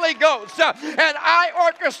the Holy Ghost, and I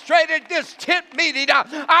orchestrated this tent meeting.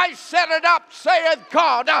 I set it up, saith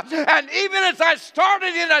God. And even as I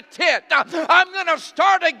started in a tent, I'm going to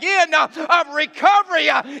start again of recovery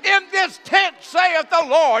in this tent, saith the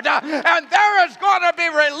Lord. And there is going to be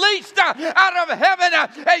released out of heaven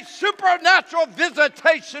a supernatural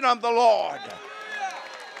visitation of the Lord.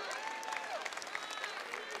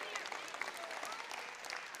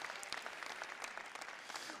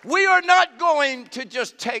 We are not going to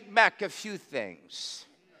just take back a few things.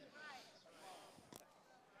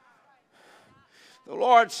 The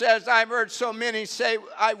Lord says, I've heard so many say,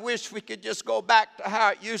 I wish we could just go back to how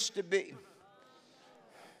it used to be.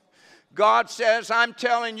 God says, I'm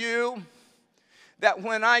telling you that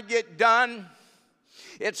when I get done,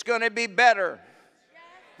 it's going to be better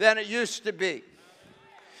than it used to be.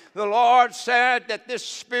 The Lord said that this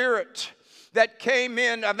spirit that came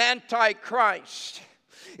in of Antichrist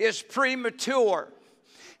is premature.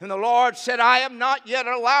 And the Lord said, I have not yet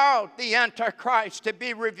allowed the Antichrist to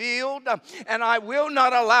be revealed, and I will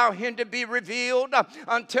not allow him to be revealed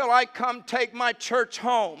until I come take my church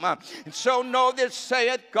home. And so know this,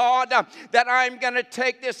 saith God, that I'm going to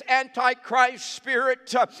take this Antichrist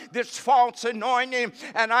spirit, this false anointing,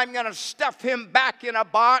 and I'm going to stuff him back in a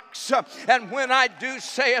box. And when I do,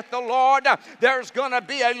 saith the Lord, there's going to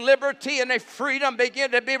be a liberty and a freedom begin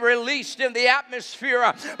to be released in the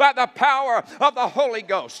atmosphere by the power of the Holy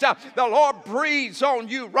Ghost. The Lord breathes on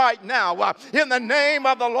you right now in the name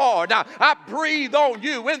of the Lord. I breathe on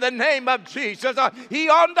you in the name of Jesus.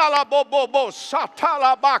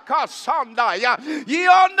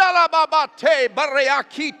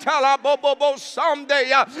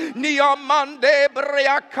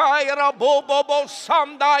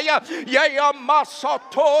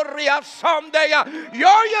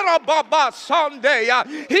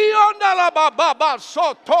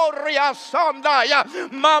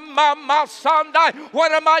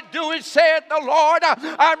 What am I doing, saith the Lord?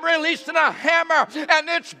 I'm releasing a hammer and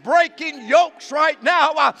it's breaking yokes right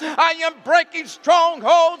now. I am breaking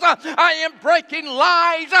strongholds. I am breaking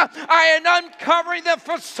lies. I am uncovering the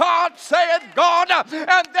facade, saith God.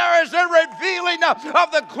 And there is a revealing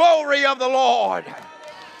of the glory of the Lord.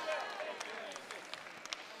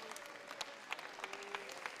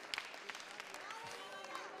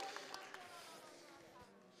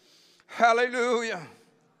 Hallelujah.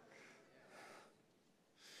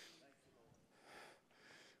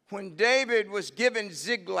 When David was given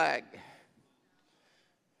Ziklag,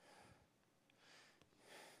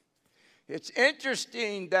 it's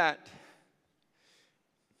interesting that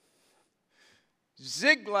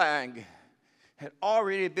Ziklag had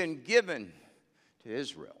already been given to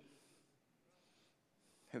Israel,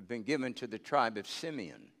 had been given to the tribe of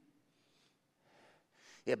Simeon.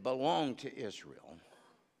 It belonged to Israel,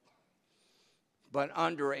 but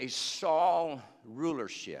under a Saul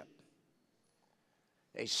rulership,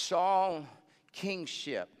 a Saul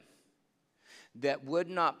kingship that would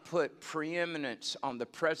not put preeminence on the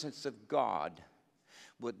presence of God,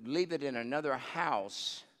 would leave it in another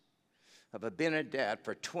house of Abinadab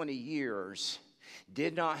for 20 years,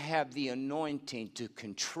 did not have the anointing to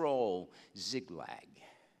control Ziklag.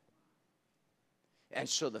 And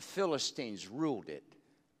so the Philistines ruled it.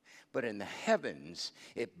 But in the heavens,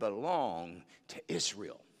 it belonged to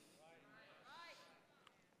Israel.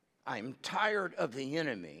 I'm tired of the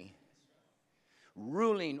enemy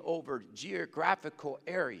ruling over geographical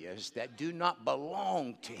areas that do not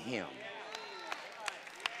belong to him.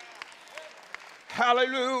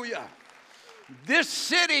 Hallelujah. This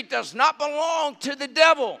city does not belong to the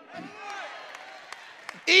devil.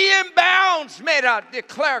 Ian Bounds made a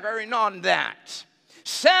declaration on that.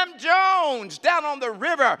 Sam Jones down on the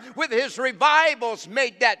river with his revivals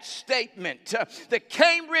made that statement. The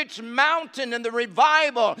Cambridge Mountain and the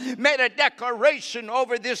revival made a declaration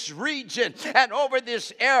over this region and over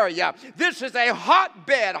this area. This is a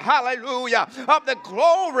hotbed, hallelujah, of the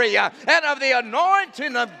glory and of the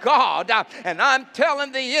anointing of God. And I'm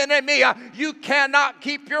telling the enemy, you cannot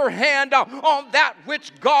keep your hand on that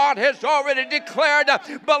which God has already declared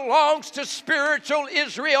belongs to spiritual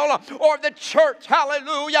Israel or the church, hallelujah.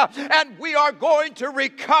 And we are going to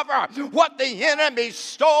recover what the enemy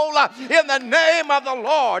stole in the name of the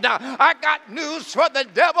Lord. I got news for the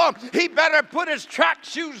devil. He better put his track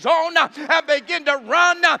shoes on and begin to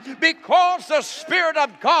run, because the Spirit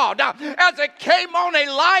of God, as it came on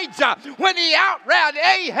Elijah when he outran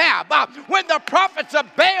Ahab, when the prophets of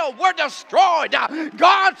Baal were destroyed,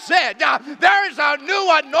 God said, there is a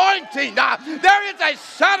new anointing. There is a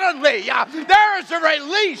suddenly. There is a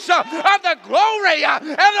release of the glory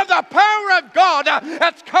and of the power of God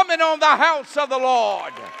that's coming on the house of the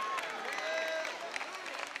Lord.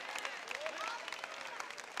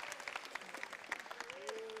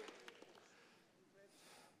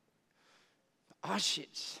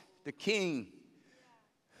 Ashitz, the king,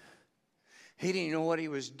 he didn't know what he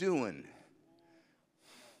was doing.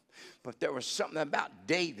 But there was something about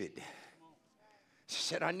David. He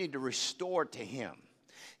said, I need to restore to him.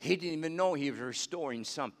 He didn't even know he was restoring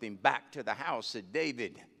something back to the house of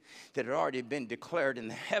David that had already been declared in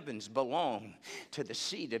the heavens belonged to the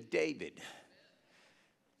seed of David.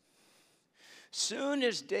 Soon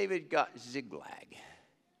as David got Ziklag,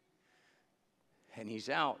 and he's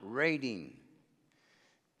out raiding,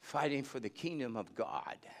 fighting for the kingdom of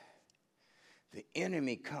God, the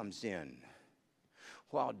enemy comes in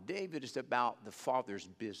while David is about the Father's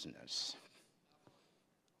business.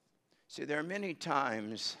 See, there are many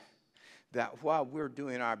times that while we're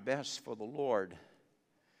doing our best for the Lord,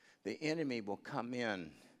 the enemy will come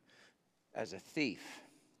in as a thief.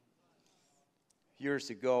 Years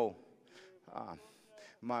ago,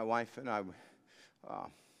 my wife and I,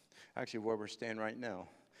 actually where we're staying right now,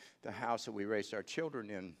 the house that we raised our children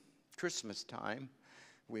in, Christmas time,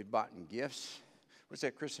 we'd bought gifts. Was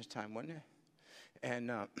that Christmas time, wasn't it?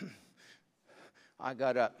 And I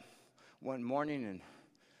got up one morning and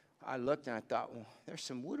I looked and I thought, well, there's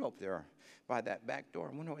some wood up there by that back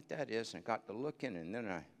door. I wonder what that is. And I got to looking, and then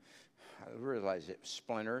I realized it was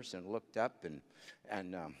splinters, and looked up,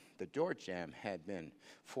 and the door jamb had been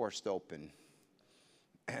forced open.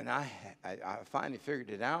 And I finally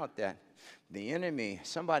figured it out that the enemy,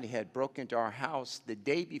 somebody had broken into our house the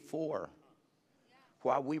day before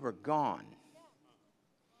while we were gone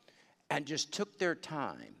and just took their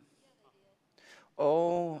time.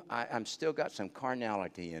 Oh, I'm still got some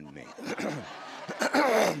carnality in me.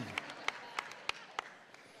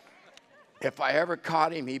 If I ever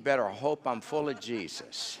caught him, he better hope I'm full of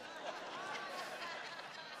Jesus.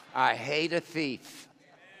 I hate a thief.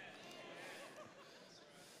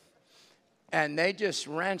 And they just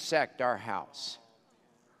ransacked our house.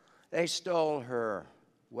 They stole her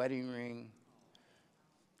wedding ring.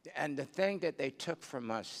 And the thing that they took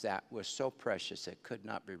from us that was so precious it could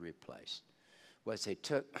not be replaced was I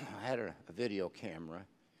had a video camera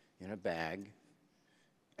in a bag,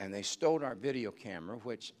 and they stole our video camera,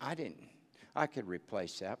 which I could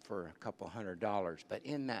replace that for a couple $100, but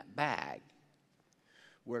in that bag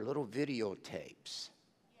were little videotapes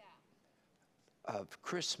of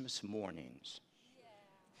Christmas mornings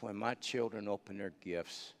when my children opened their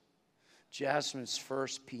gifts, Jasmine's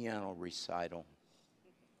first piano recital,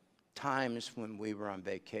 times when we were on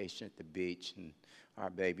vacation at the beach and our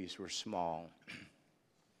babies were small,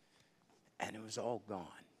 and it was all gone.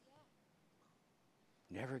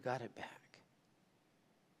 Never got it back.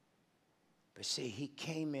 But see, he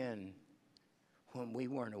came in when we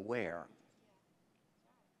weren't aware.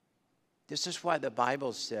 This is why the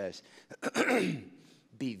Bible says,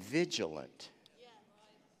 be vigilant.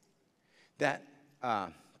 That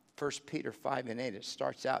 1 Peter 5:8, it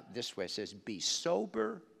starts out this way. It says, be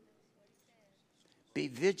sober, be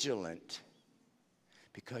vigilant,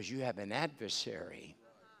 because you have an adversary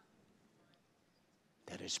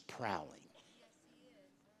that is prowling.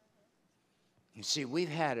 You see, we've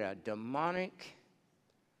had a demonic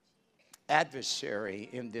adversary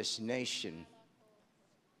in this nation.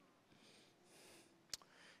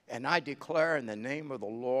 And I declare in the name of the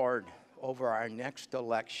Lord over our next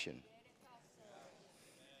election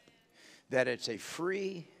that it's a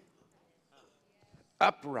free,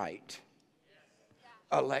 upright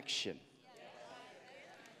election.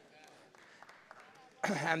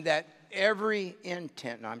 And that every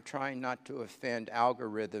intent, and I'm trying not to offend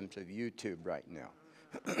algorithms of YouTube right now,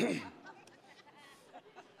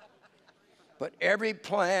 but every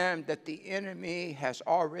plan that the enemy has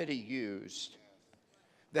already used,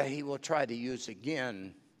 that he will try to use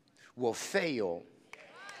again, will fail.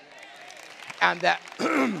 And that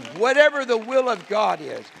whatever the will of God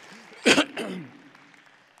is,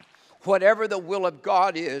 whatever the will of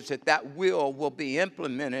God is, that will be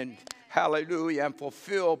implemented, hallelujah, and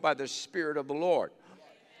fulfilled by the Spirit of the Lord.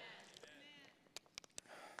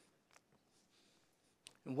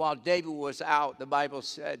 And while David was out, the Bible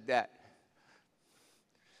said that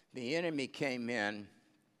the enemy came in,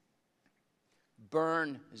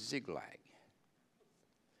 burned Ziklag.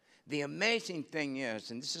 The amazing thing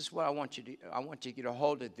is, and this is what I want you to get a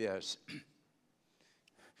hold of this.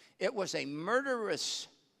 It was a murderous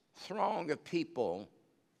throng of people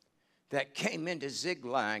that came into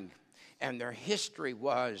Ziklag, and their history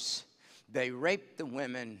was they raped the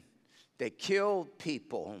women, they killed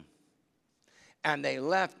people, and they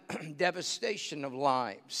left devastation of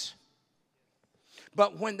lives.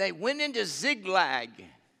 But when they went into Ziklag,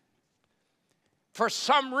 for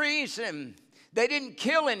some reason, they didn't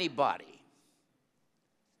kill anybody.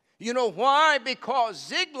 You know why? Because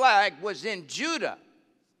Ziklag was in Judah.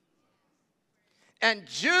 And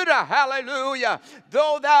Judah, hallelujah,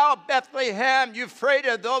 though thou Bethlehem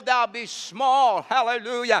Ephrathah, though thou be small,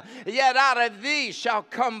 hallelujah, yet out of thee shall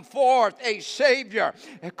come forth a Savior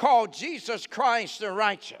called Jesus Christ the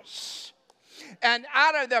righteous. And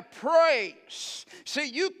out of the praise, see,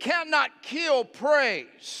 you cannot kill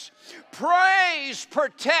praise. Praise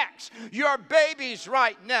protects your babies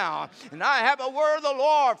right now. And I have a word of the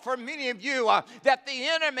Lord for many of you that the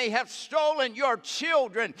enemy has stolen your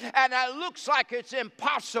children, and it looks like it's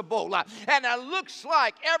impossible, and it looks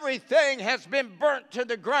like everything has been burnt to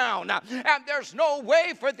the ground, and there's no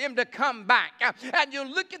way for them to come back. And you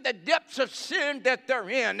look at the depths of sin that they're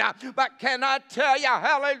in. But can I tell you,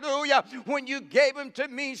 hallelujah, when you gave them to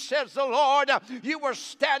me, says the Lord, you were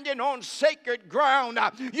standing on sacred ground.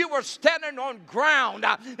 You were standing on ground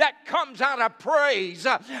that comes out of praise.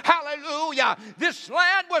 Hallelujah. This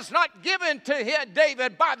land was not given to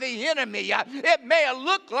David by the enemy. It may have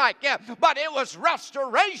looked like it, but it was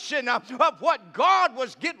restoration of what God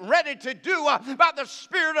was getting ready to do by the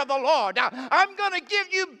Spirit of the Lord. I'm going to give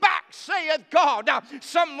you back, saith God,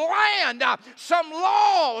 some land, some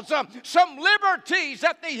laws, some liberties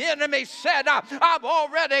that the enemy said, I've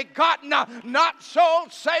already gotten. Not so,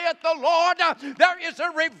 saith the Lord. There is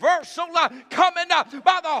a reversal coming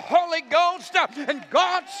by the Holy Ghost. And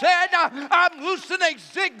God said, I'm loosening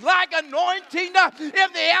Ziklag anointing in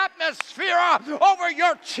the atmosphere over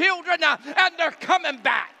your children, and they're coming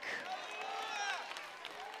back.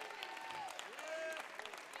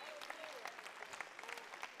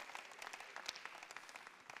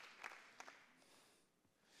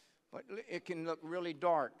 But it can look really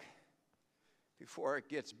dark before it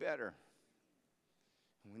gets better.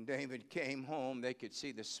 When David came home, they could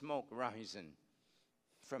see the smoke rising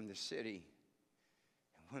from the city.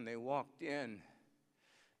 And when they walked in,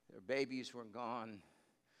 their babies were gone,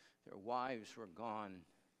 their wives were gone.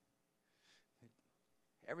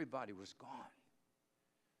 Everybody was gone.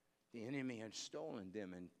 The enemy had stolen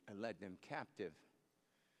them and led them captive.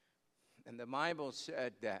 And the Bible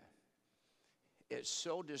said that it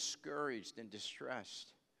so discouraged and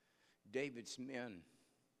distressed David's men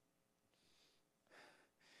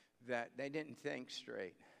that they didn't think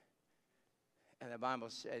straight. And the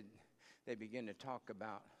Bible said they began to talk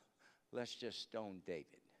about, let's just stone David.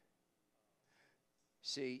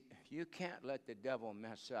 See, you can't let the devil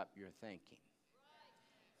mess up your thinking.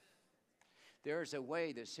 There is a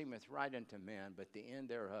way that seemeth right unto man, but the end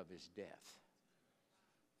thereof is death.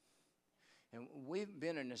 And we've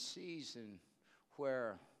been in a season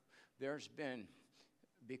where there's been,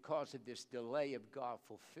 because of this delay of God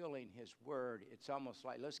fulfilling his word, it's almost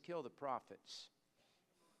like, let's kill the prophets.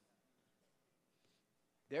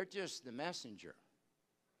 They're just the messenger.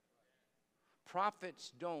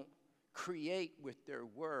 Prophets don't create with their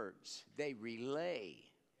words. They relay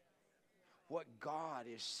what God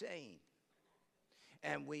is saying.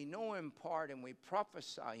 And we know in part and we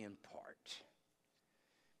prophesy in part.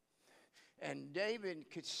 And David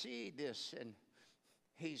could see this, and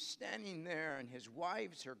he's standing there, and his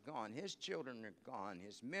wives are gone. His children are gone.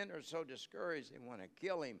 His men are so discouraged they want to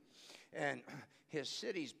kill him. And his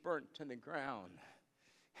city's burnt to the ground.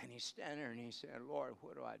 And he's standing there, and he said, Lord,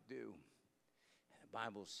 what do I do? And the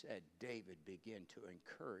Bible said David began to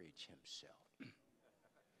encourage himself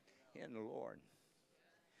in the Lord.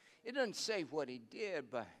 It doesn't say what he did,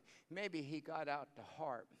 but maybe he got out the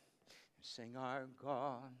harp and sang, our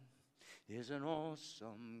God is an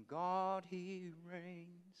awesome God, he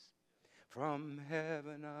reigns from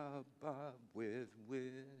heaven above with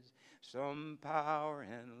wisdom, power,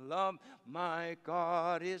 and love. My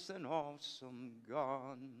God is an awesome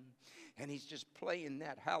God. And he's just playing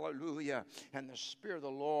that, hallelujah. And the Spirit of the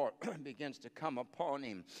Lord begins to come upon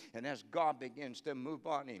him. And as God begins to move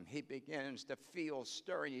on him, he begins to feel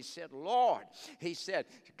stirring. He said, Lord, he said,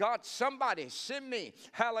 God, somebody send me,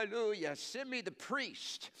 hallelujah, send me the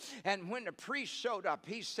priest. And when the priest showed up,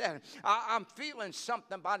 he said, I'm feeling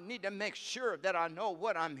something, but I need to make sure that I know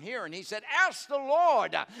what I'm hearing. He said, ask the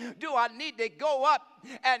Lord, do I need to go up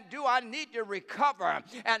and do I need to recover?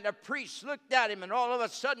 And the priest looked at him, and all of a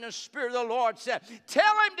sudden the Spirit of the Lord said, tell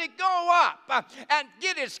him to go up and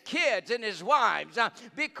get his kids and his wives,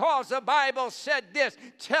 because the Bible said this,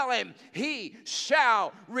 tell him he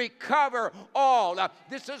shall recover all.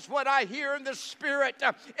 This is what I hear in the Spirit.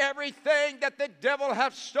 Everything that the devil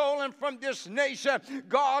has stolen from this nation,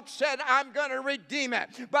 God said, I'm going to redeem it.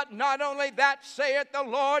 But not only that, saith the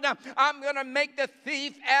Lord, I'm going to make the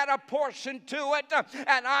thief add a portion to it.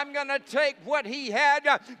 and I'm going to take what he had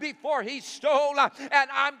before he stole, and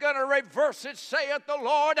I'm going to reverse it, saith the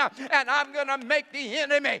Lord, and I'm going to make the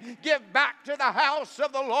enemy give back to the house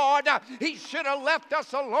of the Lord. He should have left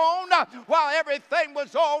us alone while everything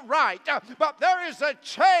was all right, but there is a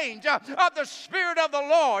change of the Spirit of the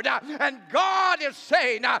Lord, and God is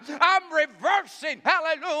saying, I'm reversing,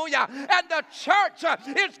 hallelujah, and the church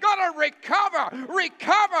is going to recover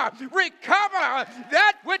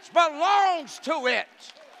that which belongs to it.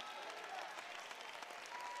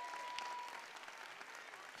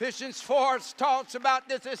 Ephesians 4 talks about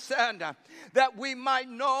this, that we might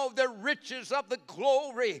know the riches of the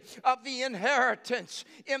glory of the inheritance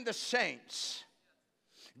in the saints.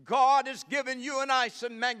 God has given you and I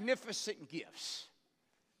some magnificent gifts.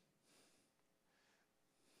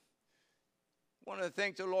 One of the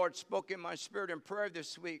things the Lord spoke in my spirit in prayer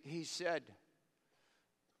this week, he said,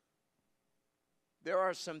 there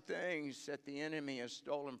are some things that the enemy has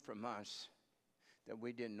stolen from us that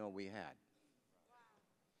we didn't know we had.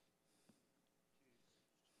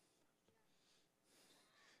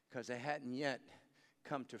 Because they hadn't yet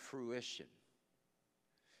come to fruition.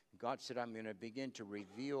 God said, I'm going to begin to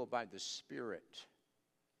reveal by the Spirit.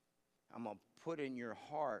 I'm going to put in your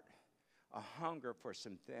heart a hunger for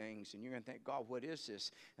some things. And you're going to think, God, what is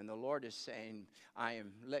this? And the Lord is saying, I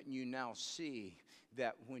am letting you now see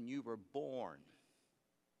that when you were born,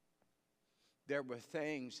 there were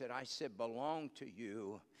things that I said belonged to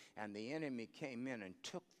you, and the enemy came in and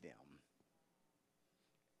took them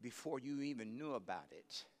before you even knew about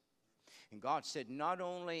it. And God said, not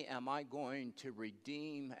only am I going to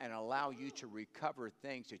redeem and allow you to recover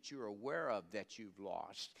things that you're aware of that you've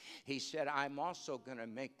lost, he said, I'm also going to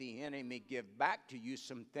make the enemy give back to you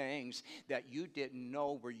some things that you didn't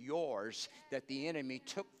know were yours, that the enemy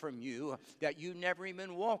took from you, that you never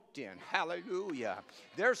even walked in. Hallelujah.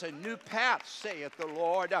 There's a new path, saith the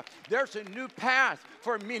Lord. There's a new path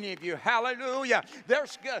for many of you. Hallelujah.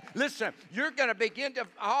 Listen, you're going to begin to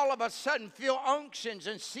all of a sudden feel unctions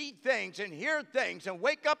and see things and hear things and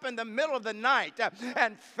wake up in the middle of the night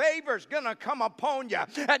and favor's going to come upon you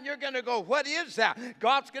and you're going to go, what is that?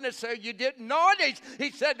 God's going to say, you didn't know it.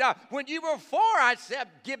 He said, when you were 4, I said,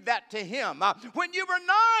 give that to him. When you were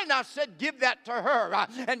 9, I said, give that to her.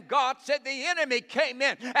 And God said the enemy came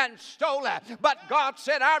in and stole it. But God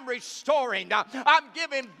said, I'm restoring. I'm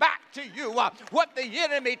giving back to you what the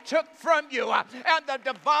enemy took from you. And the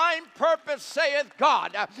divine purpose, saith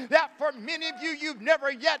God, that for many of you, you've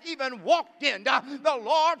never yet even walked in. The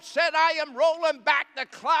Lord said, I am rolling back the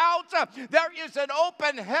clouds. There is an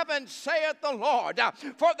open heaven, saith the Lord.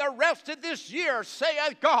 For the rest of this year,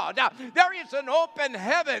 saith God, there is an open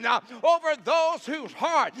heaven over those whose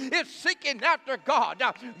heart is seeking after God,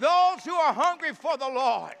 those who are hungry for the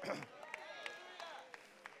Lord.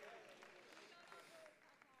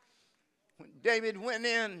 When David went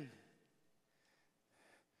in,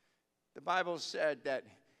 the Bible said that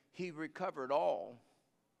he recovered all,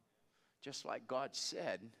 just like God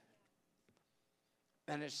said.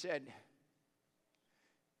 And it said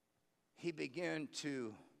he began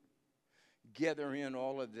to gather in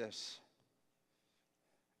all of this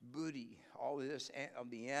booty, all of this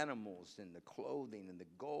of the animals and the clothing and the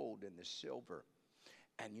gold and the silver.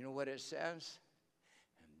 And you know what it says?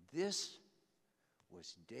 And this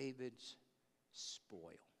was David's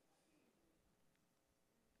spoil.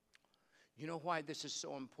 You know why this is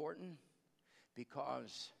so important?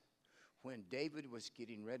 Because when David was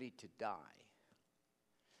getting ready to die,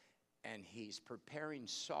 and he's preparing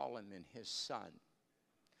Solomon, his son,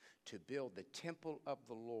 to build the temple of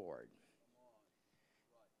the Lord,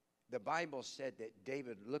 the Bible said that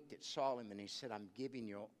David looked at Solomon and he said, I'm giving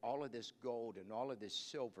you all of this gold and all of this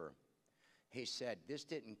silver. He said, this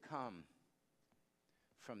didn't come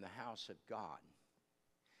from the house of God.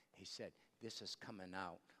 He said, this is coming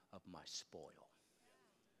out of my spoil.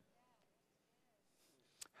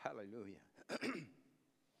 Hallelujah.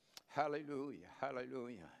 Hallelujah.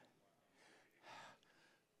 Hallelujah.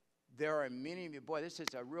 There are many of you, boy, this is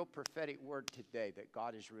a real prophetic word today that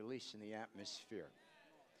God is releasing in the atmosphere.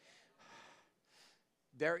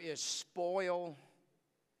 There is spoil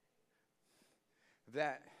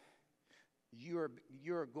that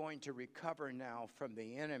you're going to recover now from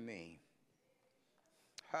the enemy.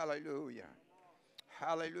 Hallelujah.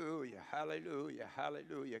 Hallelujah. Hallelujah.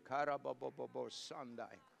 Hallelujah. Karababobo Sunday.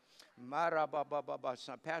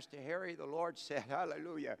 Pastor Harry, the Lord said,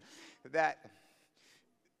 hallelujah, that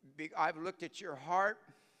I've looked at your heart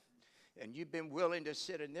and you've been willing to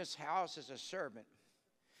sit in this house as a servant.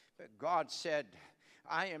 But God said,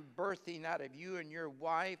 I am birthing out of you and your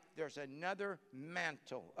wife. There's another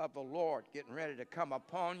mantle of the Lord getting ready to come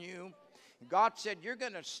upon you. God said, you're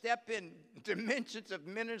going to step in dimensions of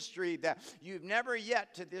ministry that you've never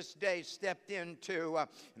yet to this day stepped into.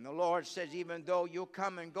 And the Lord says, even though you'll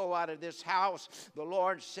come and go out of this house, the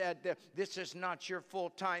Lord said that this is not your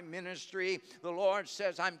full-time ministry. The Lord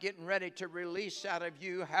says, I'm getting ready to release out of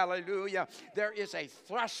you. Hallelujah. There is a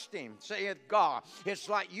thrusting, saith God. It's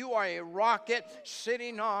like you are a rocket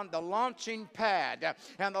sitting on the launching pad.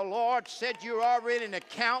 And the Lord said, you're already in a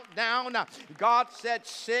countdown. God said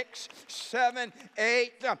 6, 7,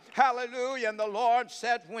 8. Hallelujah. And the Lord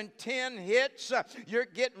said, when 10 hits, you're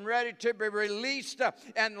getting ready to be released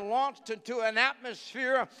and launched into an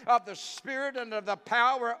atmosphere of the Spirit and of the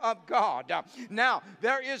power of God. Now,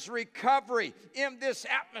 there is recovery in this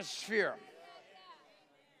atmosphere.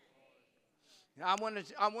 I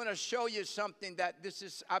want to show you something that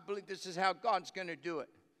I believe this is how God's going to do it.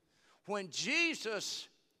 When Jesus,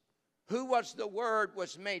 who was the Word,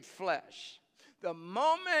 was made flesh, the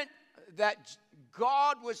moment that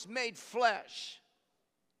God was made flesh,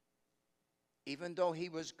 even though he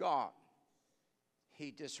was God, he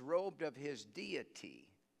disrobed of his deity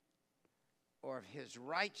or of his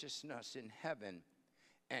righteousness in heaven,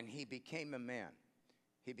 and he became a man.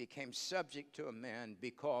 He became subject to a man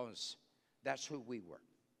because that's who we were.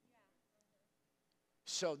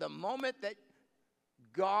 So the moment that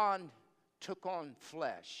God took on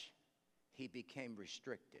flesh, he became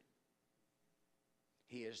restricted.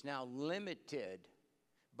 He is now limited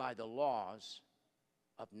by the laws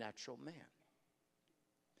of natural man.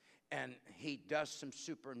 And he does some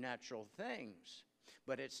supernatural things,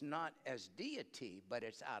 but it's not as deity, but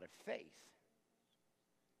it's out of faith.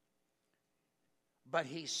 But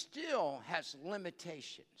he still has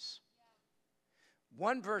limitations.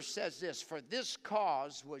 One verse says this, for this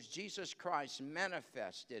cause was Jesus Christ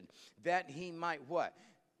manifested, that he might what?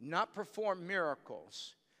 Not perform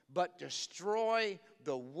miracles, but destroy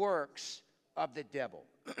the works of the devil.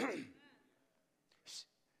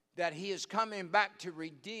 That he is coming back to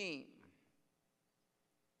redeem.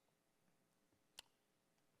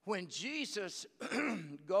 When Jesus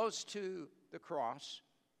goes to the cross,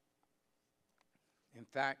 in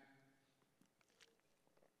fact,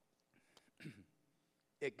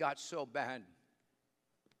 it got so bad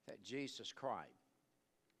that Jesus cried.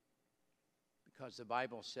 Because the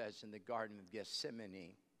Bible says in the Garden of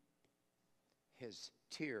Gethsemane, his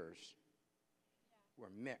tears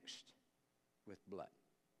were mixed with blood.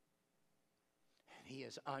 And he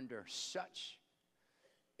is under such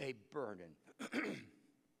a burden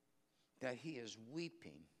that he is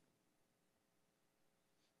weeping.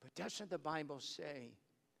 But doesn't the Bible say,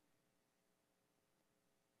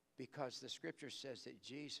 because the scripture says that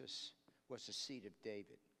Jesus was the seed of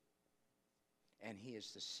David, and he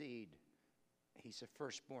is the seed, he's the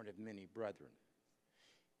firstborn of many brethren.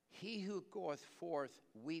 He who goeth forth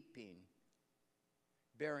weeping,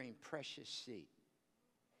 bearing precious seed.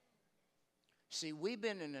 See, we've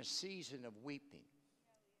been in a season of weeping.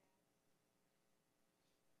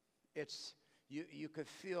 It's, you could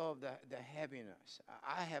feel the heaviness.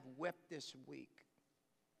 I have wept this week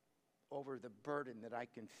over the burden that I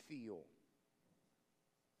can feel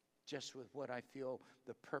just with what I feel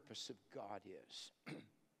the purpose of God is.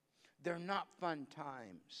 They're not fun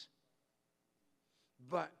times,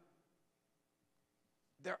 but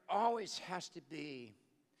there always has to be,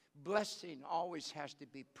 blessing always has to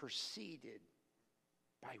be preceded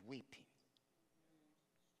by weeping,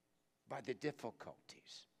 by the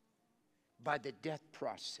difficulties, by the death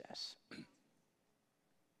process.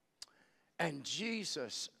 And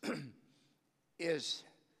Jesus is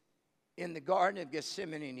in the Garden of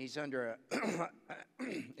Gethsemane, and he's under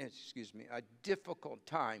a difficult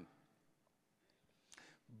time.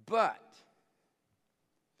 But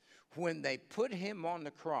when they put him on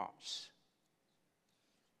the cross,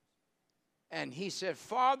 and he said,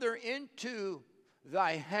 Father, into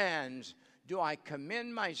thy hands do I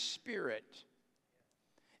commend my spirit.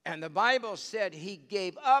 And the Bible said he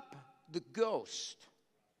gave up the ghost.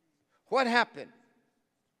 What happened?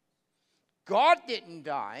 God didn't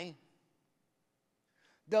die.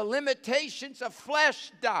 The limitations of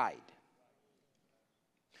flesh died.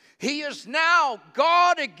 He is now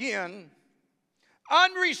God again,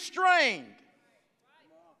 unrestrained.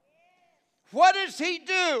 What does he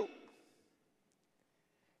do?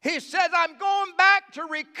 He says, I'm going back to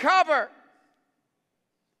recover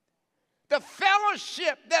the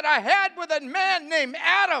fellowship that I had with a man named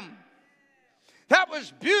Adam. That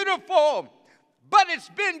was beautiful, but it's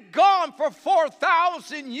been gone for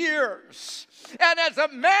 4,000 years. And as a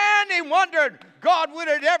man, he wondered, God, would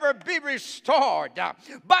it ever be restored?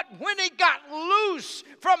 But when he got loose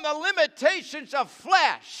from the limitations of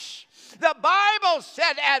flesh, The Bible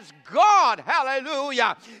said as God,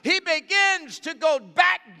 hallelujah, he begins to go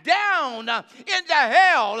back down into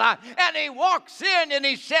hell, and he walks in and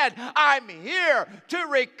he said, I'm here to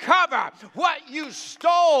recover what you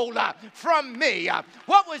stole from me.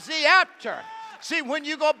 What was he after? See, when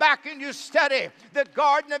you go back and you study the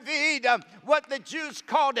Garden of Eden, what the Jews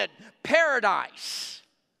called it, paradise.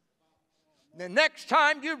 The next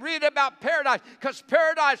time you read about paradise, because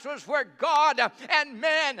paradise was where God and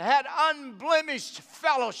man had unblemished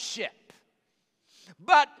fellowship.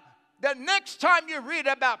 But the next time you read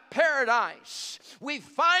about paradise, we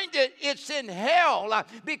find it's in hell,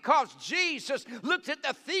 because Jesus looked at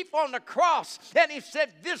the thief on the cross and he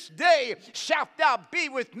said, this day shalt thou be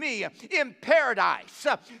with me in paradise.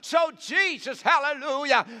 So Jesus,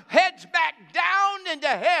 hallelujah, heads back down into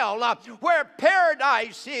hell, where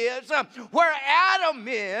paradise is, where Adam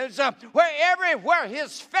is, where everywhere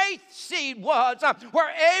his faith seed was,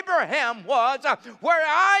 where Abraham was, where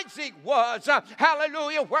Isaac was,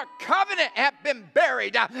 hallelujah, where covenant had been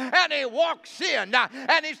buried. And he walks in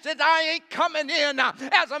and he says, I ain't coming in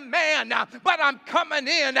as a man, but I'm coming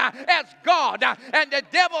in as God. And the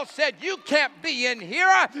devil said, you can't be in here.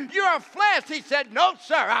 You're a flesh. He said, no,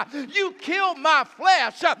 sir. You killed my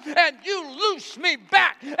flesh and you loose me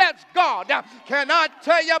back as God. Can I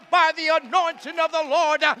tell you, by the anointing of the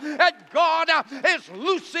Lord, that God is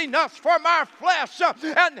loosing us from our flesh,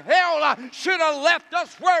 and hell should have left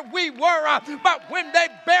us where we were. But when they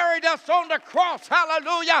buried us on the cross,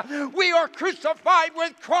 hallelujah, we are crucified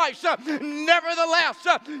with Christ. Nevertheless,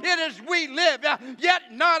 it is we live, yet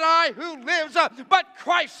not I who lives, but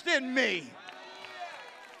Christ in me.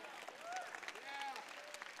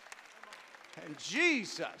 And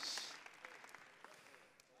Jesus,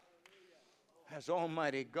 as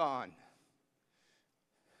Almighty God,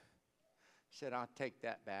 said, I'll take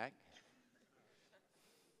that back.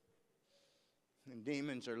 And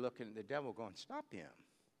demons are looking at the devil going, stop him.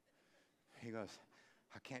 He goes,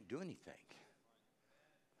 I can't do anything.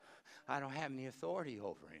 I don't have any authority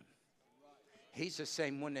over him. He's the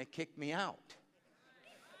same one that kicked me out.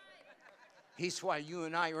 He's why you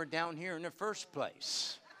and I are down here in the first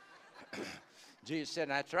place. Jesus said,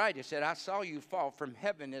 that's right. He said, I saw you fall from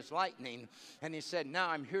heaven as lightning. And he said, now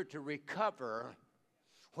I'm here to recover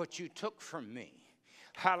what you took from me.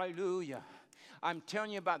 Hallelujah. I'm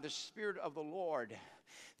telling you about the Spirit of the Lord,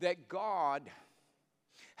 that God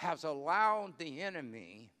has allowed the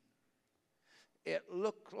enemy, it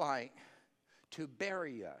looked like, to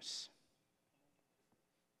bury us.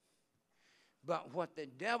 But what the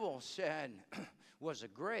devil said was a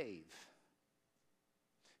grave,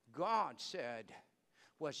 God said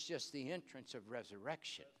was just the entrance of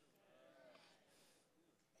resurrection.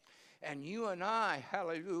 And you and I,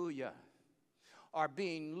 hallelujah, are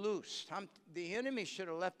being loosed. The enemy should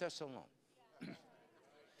have left us alone.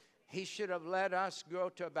 He should have let us go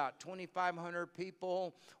to about 2,500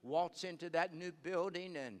 people, waltz into that new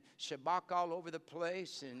building and shabak all over the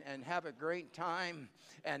place and have a great time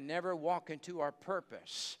and never walk into our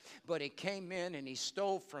purpose. But he came in and he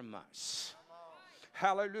stole from us.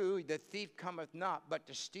 Hallelujah. The thief cometh not but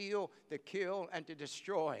to steal, to kill, and to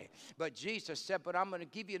destroy. But Jesus said, but I'm going to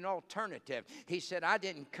give you an alternative. He said, I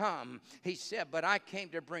didn't come. He said, but I came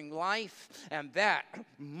to bring life, and that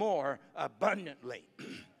more abundantly.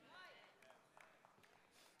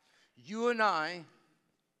 You and I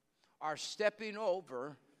are stepping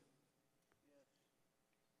over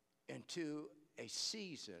into a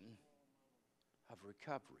season of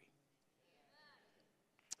recovery.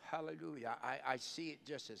 Hallelujah. I see it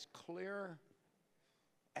just as clear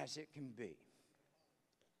as it can be.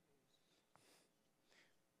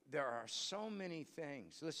 There are so many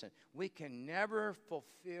things. Listen, we can never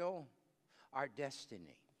fulfill our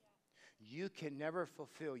destiny. You can never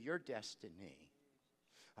fulfill your destiny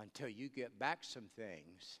until you get back some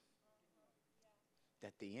things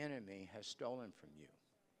that the enemy has stolen from you.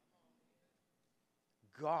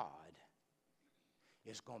 God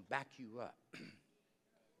is going to back you up.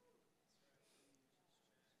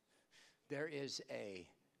 There is a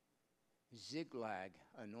zigzag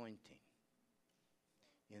anointing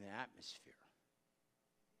in the atmosphere.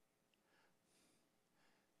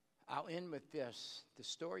 I'll end with this. The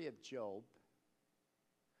story of Job,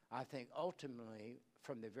 I think ultimately,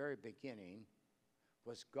 from the very beginning,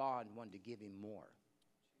 was God wanted to give him more.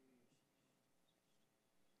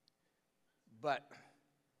 But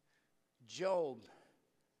Job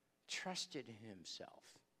trusted in himself.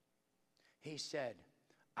 He said,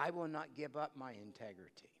 I will not give up my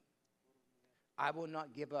integrity. I will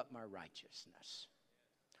not give up my righteousness.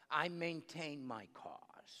 I maintain my cause.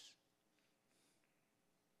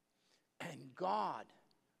 And God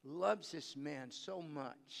loves this man so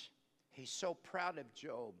much. He's so proud of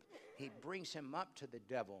Job. He brings him up to the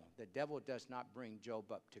devil. The devil does not bring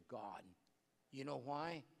Job up to God. You know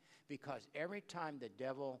why? Because every time the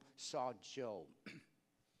devil saw Job,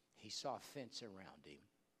 he saw a fence around him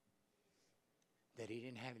that he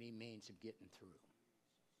didn't have any means of getting through.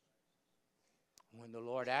 When the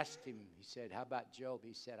Lord asked him, he said, how about Job?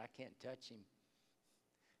 He said, I can't touch him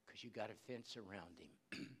because you got a fence around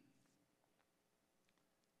him.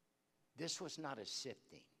 This was not a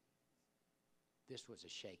sifting. This was a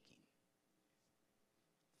shaking.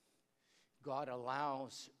 God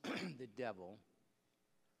allows the devil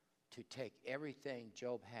to take everything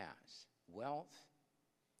Job has, wealth,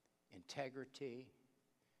 integrity,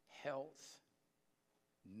 health,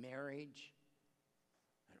 marriage,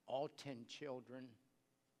 and all 10 children,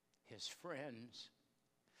 his friends,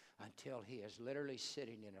 until he is literally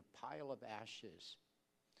sitting in a pile of ashes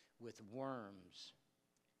with worms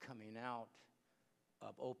coming out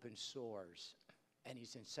of open sores. And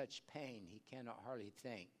he's in such pain he cannot hardly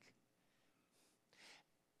think.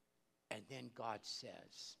 And then God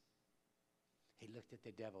says, he looked at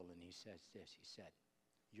the devil and he says this. He said,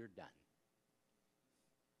 you're done.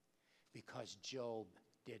 Because Job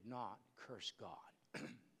did not curse God.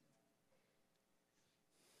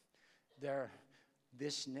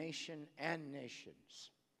 This nation and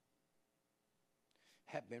nations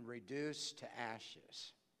have been reduced to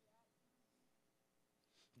ashes.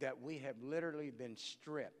 That we have literally been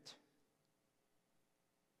stripped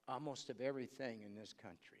almost of everything in this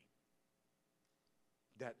country.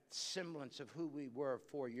 That semblance of who we were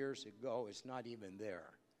 4 years ago is not even there.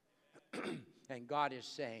 And God is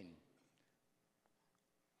saying,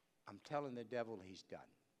 I'm telling the devil he's done.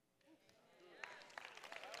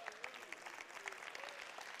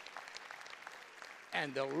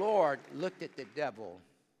 And the Lord looked at the devil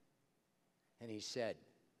and he said,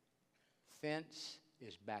 fence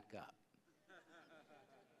is back up.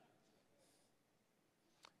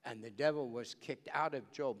 And the devil was kicked out of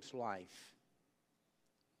Job's life.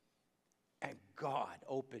 And God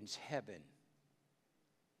opens heaven.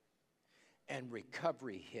 And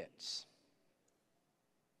recovery hits.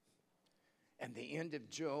 And the end of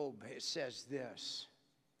Job, it says this.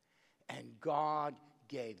 And God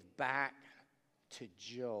gave back to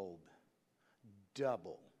Job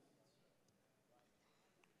double.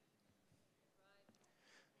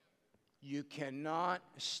 You cannot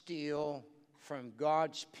steal from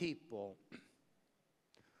God's people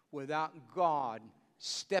without God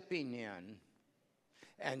stepping in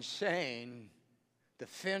and saying, the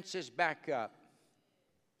fence is back up,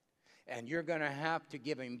 and you're going to have to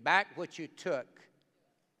give him back what you took,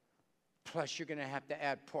 plus you're going to have to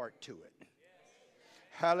add part to it.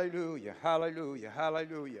 Hallelujah, hallelujah,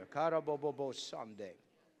 hallelujah. Karabobobo Sunday.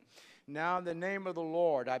 Now in the name of the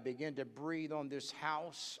Lord, I begin to breathe on this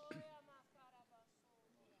house.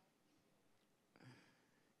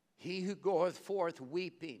 He who goeth forth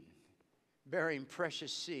weeping, bearing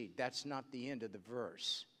precious seed, that's not the end of the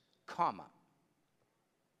verse, comma,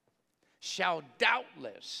 shall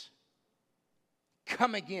doubtless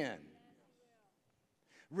come again,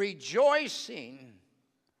 rejoicing.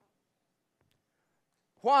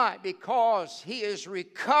 Why? Because he has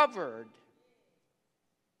recovered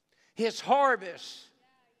his harvest,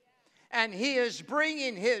 and he is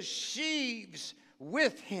bringing his sheaves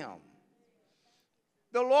with him.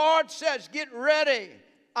 The Lord says, get ready.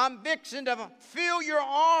 I'm fixing to fill your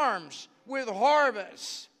arms with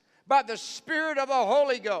harvest by the Spirit of the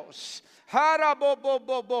Holy Ghost.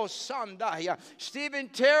 Stephen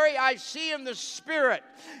Terry, I see in the Spirit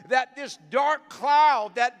that this dark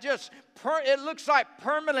cloud that just it looks like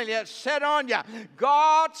permanently it's set on you.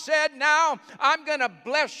 God said, now I'm going to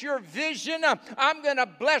bless your vision. I'm going to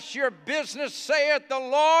bless your business, saith the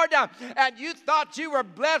Lord. And you thought you were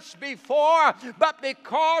blessed before, but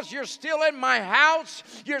because you're still in my house,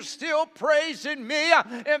 you're still praising me.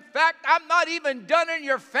 In fact, I'm not even done in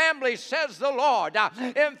your family, says the Lord.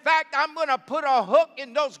 In fact, I'm going to put a hook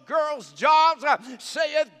in those girls' jaws,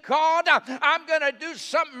 saith God. I'm going to do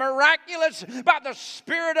something miraculous by the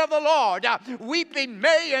Spirit of the Lord. Weeping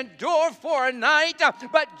may endure for a night,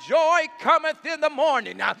 but joy cometh in the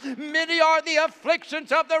morning. Many are the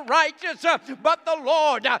afflictions of the righteous, but the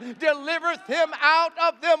Lord delivereth him out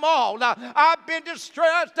of them all. I've been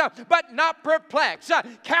distressed, but not perplexed,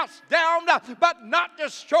 cast down, but not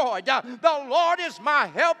destroyed. The Lord is my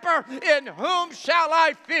helper, in whom shall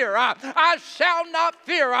I fear? I shall not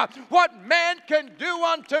fear what man can do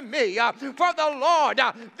unto me. For the Lord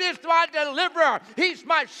is my deliverer. He's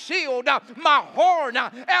my shield, my horn,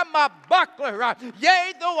 and my buckler.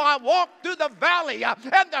 Yea, though I walk through the valley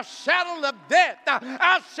and the shadow of death,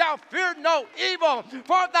 I shall fear no evil.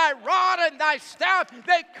 For thy rod and thy staff,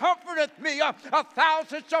 they comforteth me.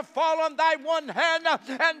 1,000 shall fall on thy one hand,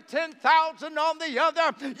 and 10,000 on the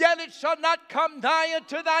other. Yet it shall not come nigh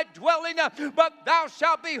unto thy dwelling. But thou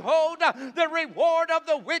shalt behold the reward of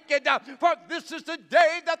the wicked. For this is the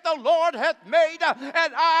day that the Lord hath made,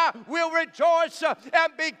 and I will rejoice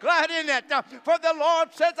and be glad in it. For the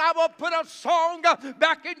Lord says, I will put a song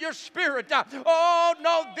back in your spirit. Oh,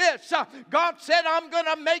 know this. God said, I'm going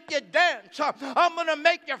to make you dance. I'm going to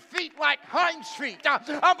make your feet like hinds feet.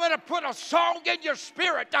 I'm going to put a song in your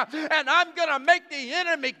spirit, and I'm going to make the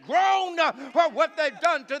enemy groan for what they've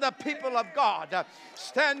done to the people of God.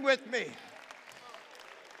 Stand with me.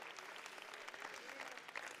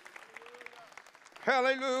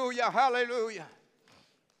 Hallelujah, hallelujah.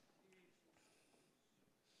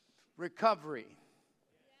 Recovery.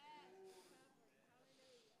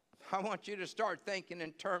 I want you to start thinking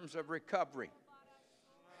in terms of recovery.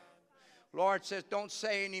 Lord says, don't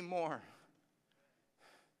say anymore.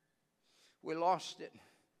 We lost it.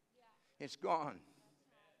 It's gone.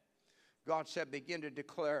 God said, begin to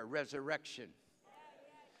declare resurrection.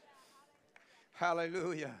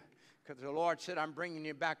 Hallelujah. Because the Lord said, I'm bringing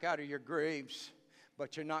you back out of your graves,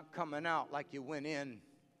 but you're not coming out like you went in.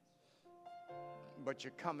 But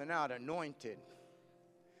you're coming out anointed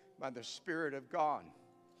by the Spirit of God.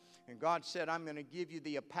 And God said, I'm going to give you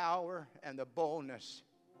the power and the boldness,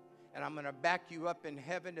 and I'm going to back you up in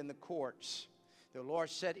heaven in the courts. The Lord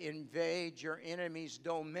said, invade your enemy's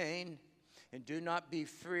domain, and do not be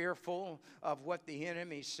fearful of what the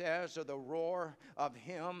enemy says or the roar of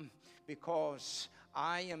him, because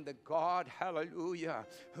I am the God, hallelujah,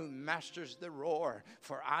 who masters the roar,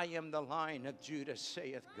 for I am the Lion of Judah,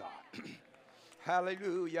 saith God.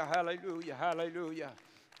 Hallelujah, hallelujah, hallelujah.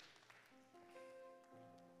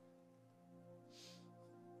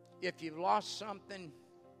 If you've lost something,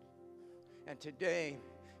 and today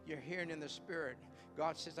you're hearing in the Spirit,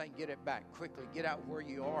 God says, I can get it back quickly. Get out where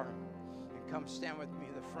you are and come stand with me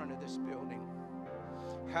in the front of this building.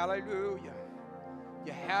 Hallelujah.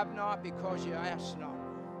 You have not because you ask not.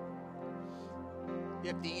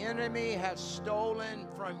 If the enemy has stolen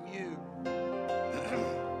from you,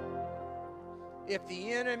 if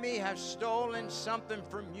the enemy has stolen something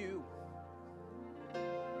from you,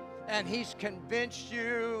 and he's convinced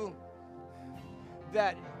you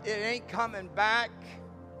that it ain't coming back,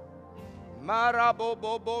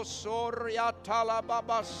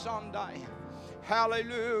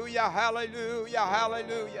 hallelujah, hallelujah,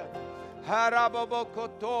 hallelujah.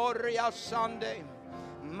 Harabobokotoria Sunday.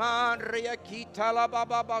 Maria Kitala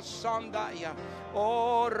Baba Sandaya.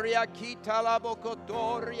 Oh Riakitala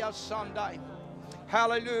Bokotoria Sunday.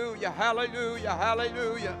 Hallelujah, hallelujah,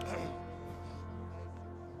 hallelujah.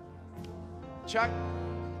 Chuck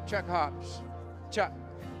Hobbs. Chuck,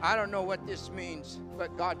 I don't know what this means,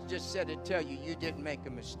 but God just said to tell you, you didn't make a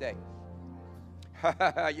mistake.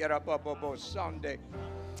 Yarabobo Sunday.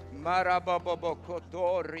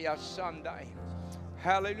 Marabobokotoria Sunday.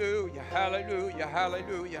 Hallelujah, hallelujah,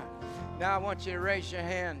 hallelujah. Now I want you to raise your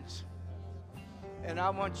hands. And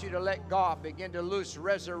I want you to let God begin to loose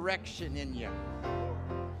resurrection in you.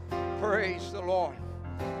 Praise the Lord.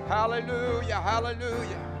 Hallelujah,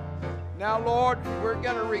 hallelujah. Now, Lord, we're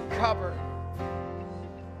going to recover.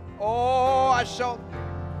 Oh, I shall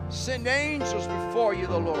send angels before you,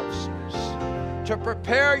 the Lord says, to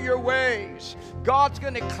prepare your ways. God's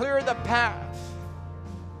going to clear the path.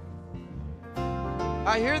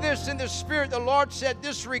 I hear this in the Spirit. The Lord said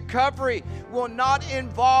this recovery will not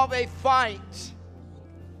involve a fight.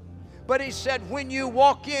 But He said, when you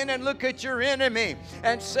walk in and look at your enemy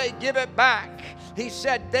and say, give it back, He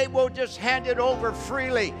said, they will just hand it over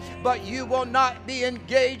freely, but you will not be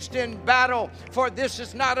engaged in battle, for this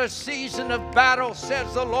is not a season of battle,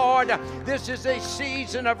 says the Lord. This is a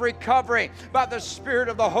season of recovery by the Spirit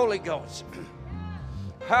of the Holy Ghost.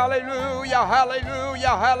 Hallelujah,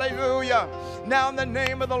 hallelujah, hallelujah. Now in the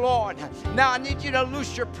name of the Lord, now I need you to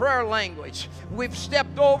loose your prayer language. We've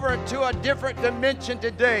stepped over into a different dimension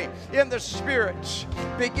today in the Spirit.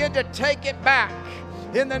 Begin to take it back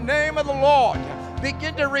in the name of the Lord.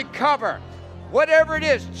 Begin to recover whatever it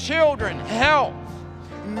is, children, health,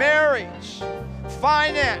 marriage,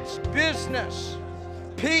 finance, business,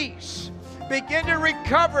 peace. Begin to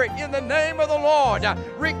recover it in the name of the Lord.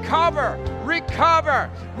 Recover, Recover.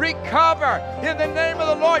 Recover. In the name of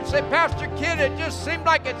the Lord. Say, Pastor Kid, it just seemed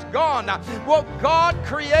like it's gone. Well, God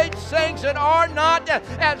creates things that are not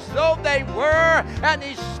as though they were, and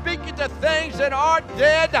He's speaking to things that are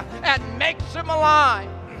dead and makes them alive.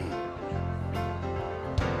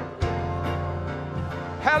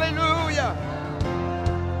 Hallelujah.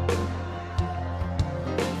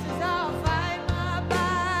 This is how I fight my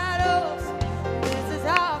battles. This is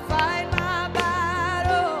how I fight my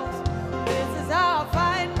battles. This is how I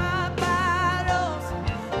fight my battles.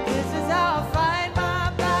 This is how I fight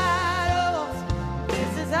my battles.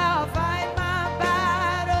 This is how I fight my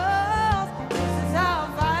battles. This is how I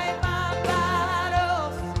fight my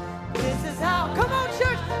battles. This is how. Come on,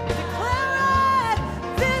 church, declare it.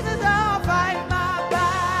 This is how I fight my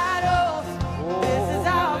battles. This is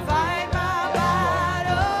how I fight my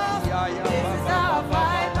battles. This is how I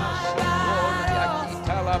fight my battles.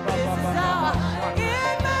 This is how it may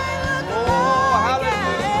look like,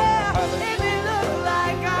 it may look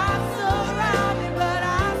like I'm surrounded, but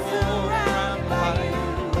I'm surrounded by you.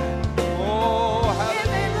 It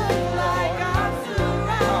may look like I'm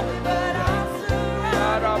surrounded, but I'm surrounded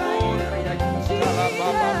by you. Jesus,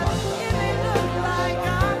 it may look like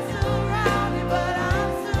I'm surrounded, but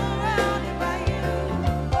I'm surrounded by you.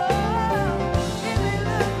 Oh, it may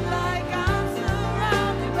look like I'm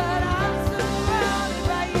surrounded, but I'm surrounded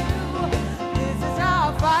by you. This is how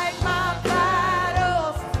I fight my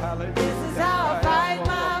battles. This is how I fight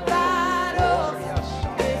my battles.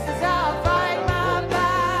 This is how I fight my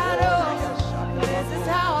battles. This is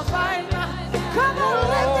how I fight my. Come on,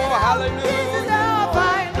 lift it up. This is how I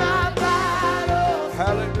fight my battles.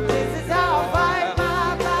 This is how I fight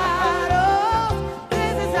my battles.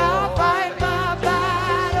 This is how I fight my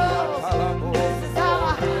battles. This is how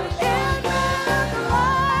I. It may look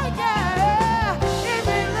like, yeah, it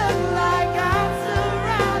may look like I'm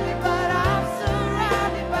surrounded, but I'm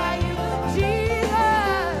surrounded by you,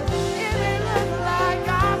 Jesus. It may look like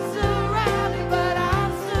I'm surrounded, but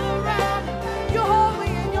I'm surrounded. You hold me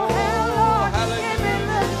in your hand, Lord. It may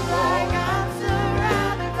look like I'm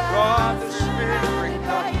surrounded, but I'm God, the Spirit of surrounded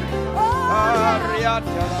by you. recovery. Oh, yeah.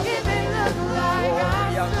 It may look like I'm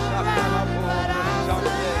surrounded, but I'm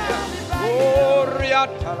surrounded by you.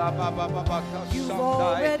 You've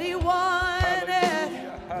already won it.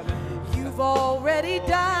 You've already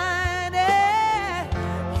done it.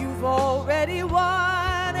 You've already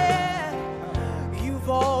won it. You've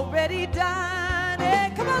already done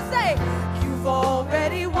it. Come on, say, you've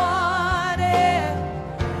already won it.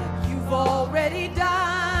 You've already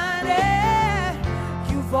done it.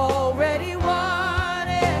 You've already won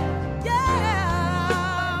it.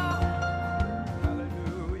 Yeah.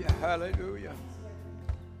 Hallelujah. Hallelujah.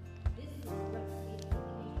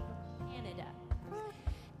 Canada.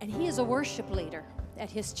 And he is a worship leader at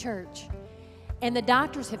his church. And the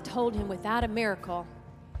doctors have told him without a miracle,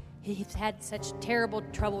 he's had such terrible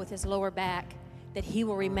trouble with his lower back that he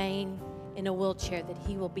will remain in a wheelchair, that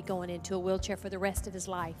he will be going into a wheelchair for the rest of his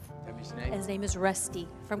life. Have his And name? his name is Rusty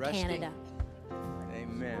from Rusty. Canada.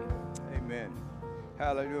 Amen. Amen.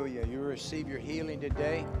 Hallelujah. You receive your healing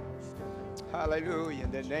today. Hallelujah.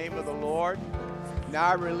 In the name of the Lord. Now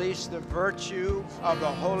I release the virtue of the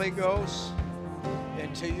Holy Ghost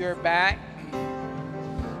into your back.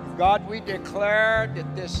 God, we declare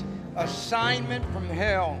that this assignment from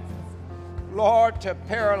hell, Lord, to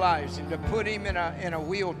paralyze him, to put him in a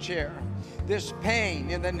wheelchair, this pain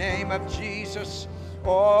in the name of Jesus.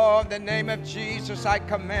 Oh, in the name of Jesus, I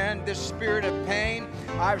command this spirit of pain.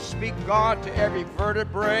 I speak, God, to every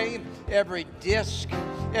vertebrae, every disc,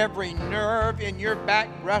 every nerve in your back,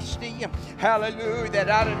 Rusty. Hallelujah. That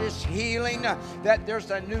out of this healing, that there's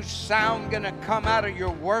a new sound going to come out of your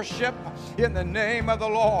worship in the name of the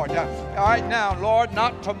Lord. All right now, Lord,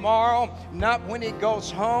 not tomorrow, not when he goes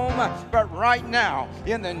home, but right now,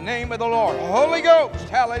 in the name of the Lord. Holy Ghost,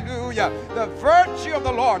 hallelujah. The virtue of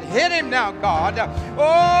the Lord, hit him now, God. Oh,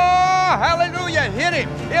 hallelujah, hit him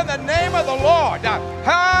in the name of the Lord.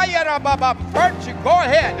 Virtue, go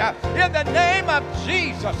ahead, in the name of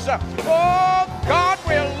Jesus. Oh, God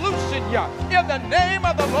will loosen you in the name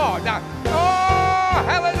of the Lord. Oh,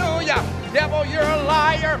 hallelujah. Devil, you're a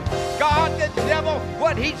liar. God, the devil,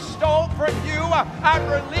 what he stole from you, I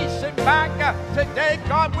release him back today.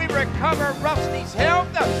 God, we recover Rusty's health.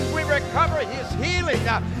 We recover his healing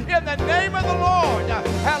in the name of the Lord.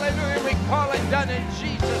 Hallelujah. We call it done in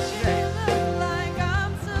Jesus' name.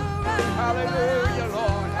 Hallelujah,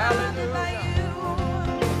 Lord. Hallelujah.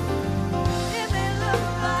 It may look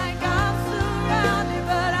like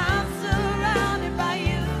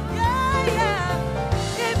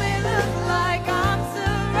I'm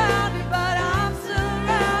surrounded, but I'm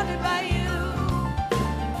surrounded by you.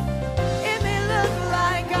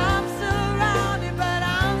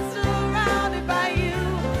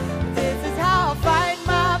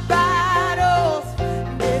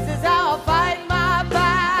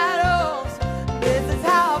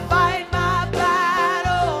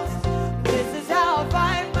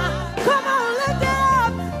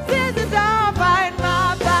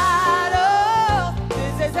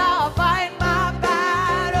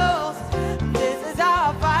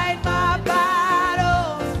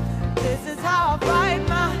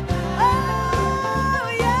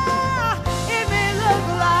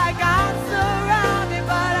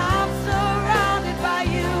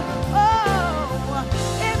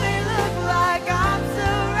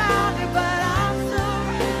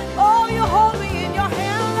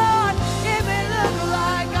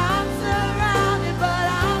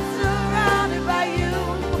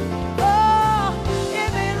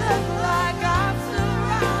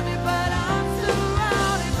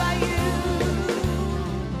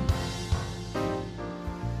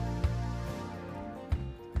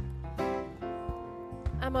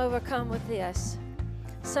 overcome with this.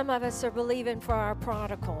 Some of us are believing for our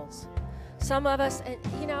prodigals. Some of us, and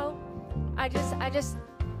you know, I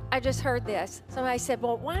just heard this. Somebody said,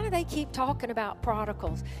 well, why do they keep talking about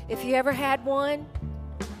prodigals? If you ever had one,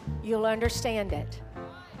 you'll understand it.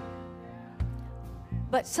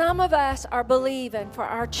 But some of us are believing for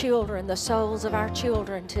our children, the souls of our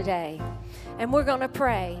children today. And we're going to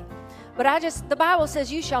pray. But the Bible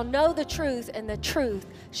says, you shall know the truth, and the truth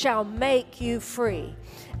shall make you free.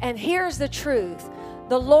 And here's the truth.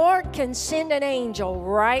 The Lord can send an angel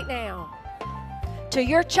right now to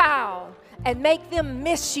your child and make them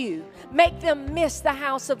miss you. Make them miss the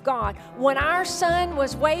house of God. When our son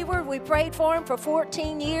was wayward, we prayed for him for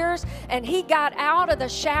 14 years, and he got out of the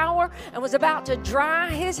shower and was about to dry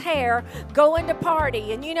his hair, going to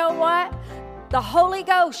party. And you know what? The Holy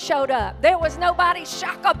Ghost showed up. There was nobody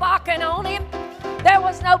shaka-bocking on him. There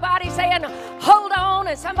was nobody saying, hold on,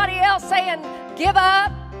 and somebody else saying, give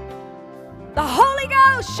up. The Holy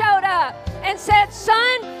Ghost showed up and said,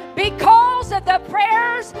 son, because of the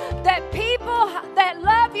prayers that people that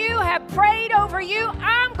love you have prayed over you,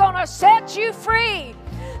 I'm going to set you free.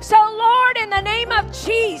 So, Lord, in the name of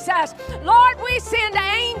Jesus, Lord, we send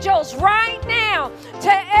angels right now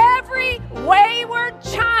to every wayward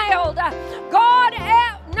child. God,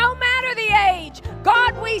 no matter the age,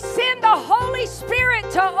 God, we send the Holy Spirit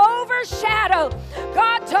to overshadow,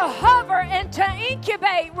 God, to hover and to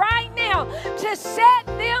incubate right now, to set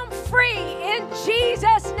them free in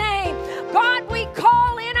Jesus' name. God, we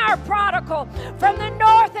call in our prodigal from the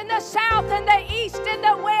north and the south and the east and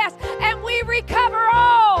the west, and we recover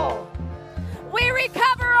all. We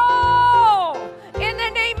recover all in the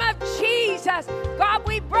name of Jesus. God,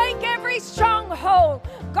 we break every stronghold,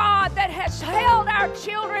 God, that has held our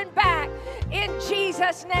children back in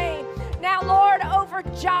Jesus' name. Now, Lord, over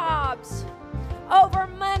jobs, over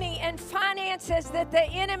money and finances that the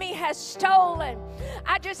enemy has stolen.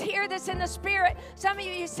 I just hear this in the spirit. Some of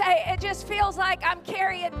you say, it just feels like I'm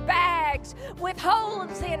carrying bags with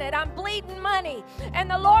holes in it. I'm bleeding money. And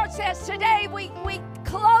the Lord says today we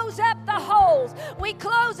close up the holes. We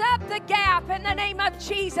close up the gap in the name of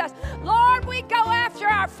Jesus. Lord, we go after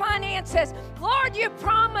our finances. Lord, you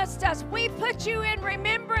promised us. We put you in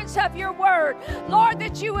remembrance of your word. Lord,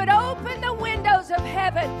 that you would open the windows of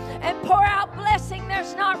heaven and pour out blessing.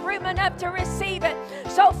 There's not room enough to receive it.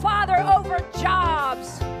 So, Father, over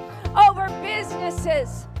jobs, over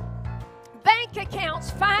businesses, bank accounts,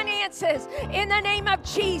 finances, in the name of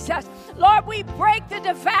Jesus. Lord, we break the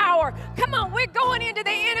devourer. Come on, we're going into the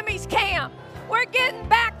enemy's camp. We're getting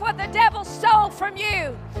back what the devil stole from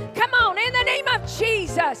you. Come on, in the name of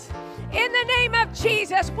Jesus. In the name of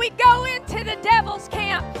Jesus, we go into the devil's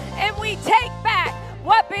camp and we take back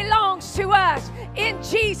what belongs to us in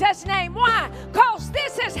Jesus' name. Why? Because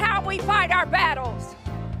this is how we fight our battles.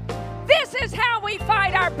 This is how we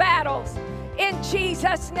fight our battles in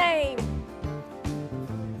Jesus' name.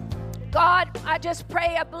 God, I just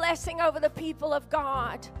pray a blessing over the people of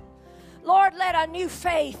God. Lord, let a new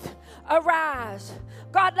faith arise.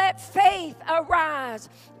 God, let faith arise.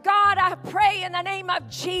 God, I pray in the name of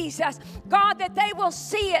Jesus, God, that they will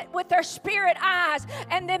see it with their spirit eyes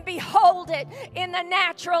and then behold it in the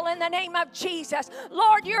natural in the name of Jesus.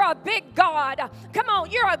 Lord, you're a big God. Come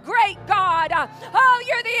on, you're a great God. Oh,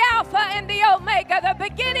 you're the Alpha and the Omega, the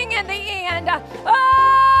beginning and the end.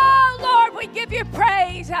 Oh, Lord, we give you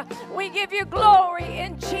praise. We give you glory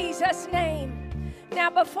in Jesus' name. Now,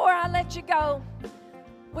 before I let you go,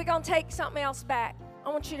 we're going to take something else back. I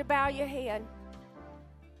want you to bow your head.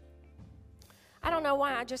 I don't know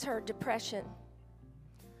why I just heard depression.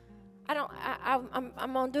 I'm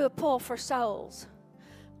going to do a pull for souls.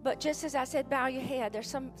 But just as I said, bow your head,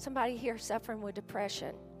 there's somebody here suffering with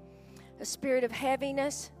depression. A spirit of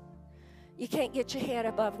heaviness. You can't get your head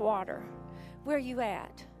above water. Where are you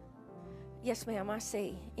at? Yes, ma'am, I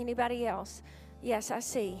see. Anybody else? Yes, I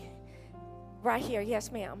see. Right here,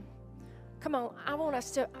 yes, ma'am. Come on, I want us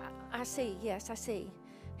to, I see, yes, I see.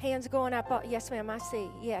 Hands going up, yes, ma'am, I see,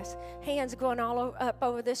 yes. Hands going all up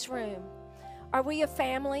over this room. Are we a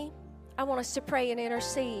family? I want us to pray and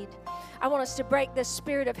intercede. I want us to break this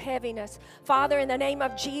spirit of heaviness. Father, in the name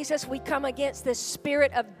of Jesus, we come against this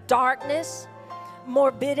spirit of darkness,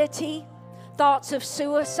 morbidity, thoughts of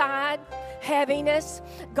suicide, heaviness.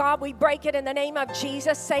 God, we break it in the name of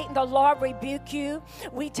Jesus. Satan, the Lord rebuke you.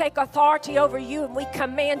 We take authority over you and we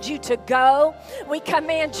command you to go. We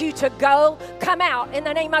command you to go. Come out in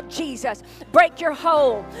the name of Jesus. Break your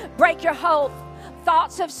hold. Break your hold.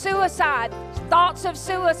 Thoughts of suicide. Thoughts of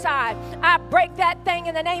suicide. I break that thing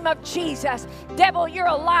in the name of Jesus. Devil, you're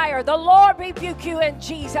a liar. The Lord rebuke you in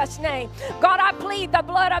Jesus' name. God, I plead the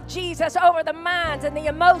blood of Jesus over the minds and the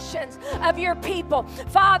emotions of your people.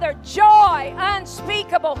 Father, joy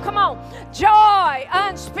unspeakable. Come on. Joy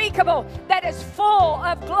unspeakable that is full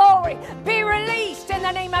of glory. Be released in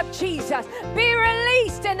the name of Jesus. Be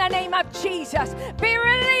released in the name of Jesus. Be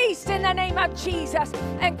released in the name of Jesus.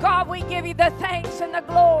 And God, we give you the thanks and the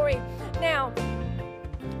glory. Now,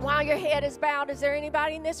 while your head is bowed, is there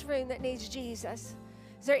anybody in this room that needs Jesus?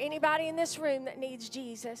 Is there anybody in this room that needs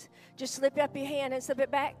Jesus? Just slip up your hand and slip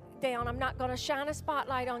it back down. I'm not going to shine a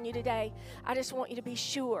spotlight on you today. I just want you to be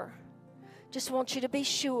sure. Just want you to be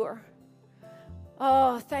sure.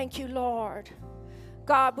 Oh, thank you, Lord.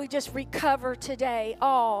 God, we just recover today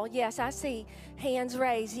all. Yes, I see hands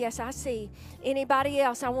raised. Yes, I see. Anybody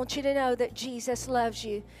else, I want you to know that Jesus loves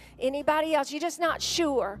you. Anybody else, you're just not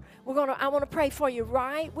sure. I want to pray for you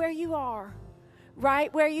right where you are.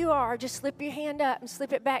 Right where you are. Just slip your hand up and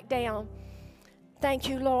slip it back down. Thank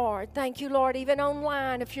you, Lord. Thank you, Lord. Even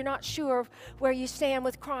online, if you're not sure where you stand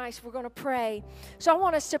with Christ, we're going to pray. So I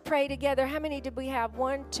want us to pray together. How many did we have?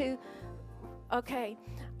 1, 2. Okay.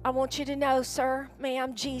 I want you to know, sir,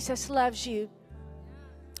 ma'am, Jesus loves you.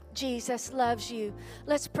 Jesus loves you.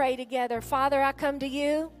 Let's pray together. Father, I come to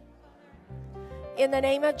you in the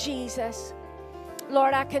name of Jesus.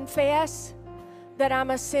 Lord, I confess that I'm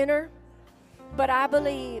a sinner, but I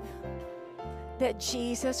believe that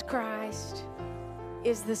Jesus Christ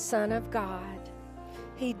is the Son of God.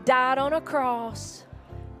 He died on a cross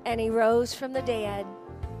and He rose from the dead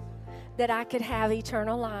that I could have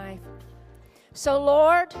eternal life. So,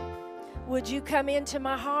 Lord, would you come into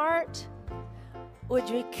my heart? Would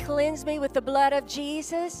you cleanse me with the blood of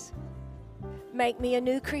Jesus? Make me a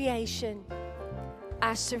new creation.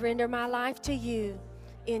 I surrender my life to you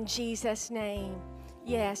in Jesus' name.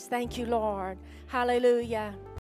 Yes, thank you, Lord. Hallelujah.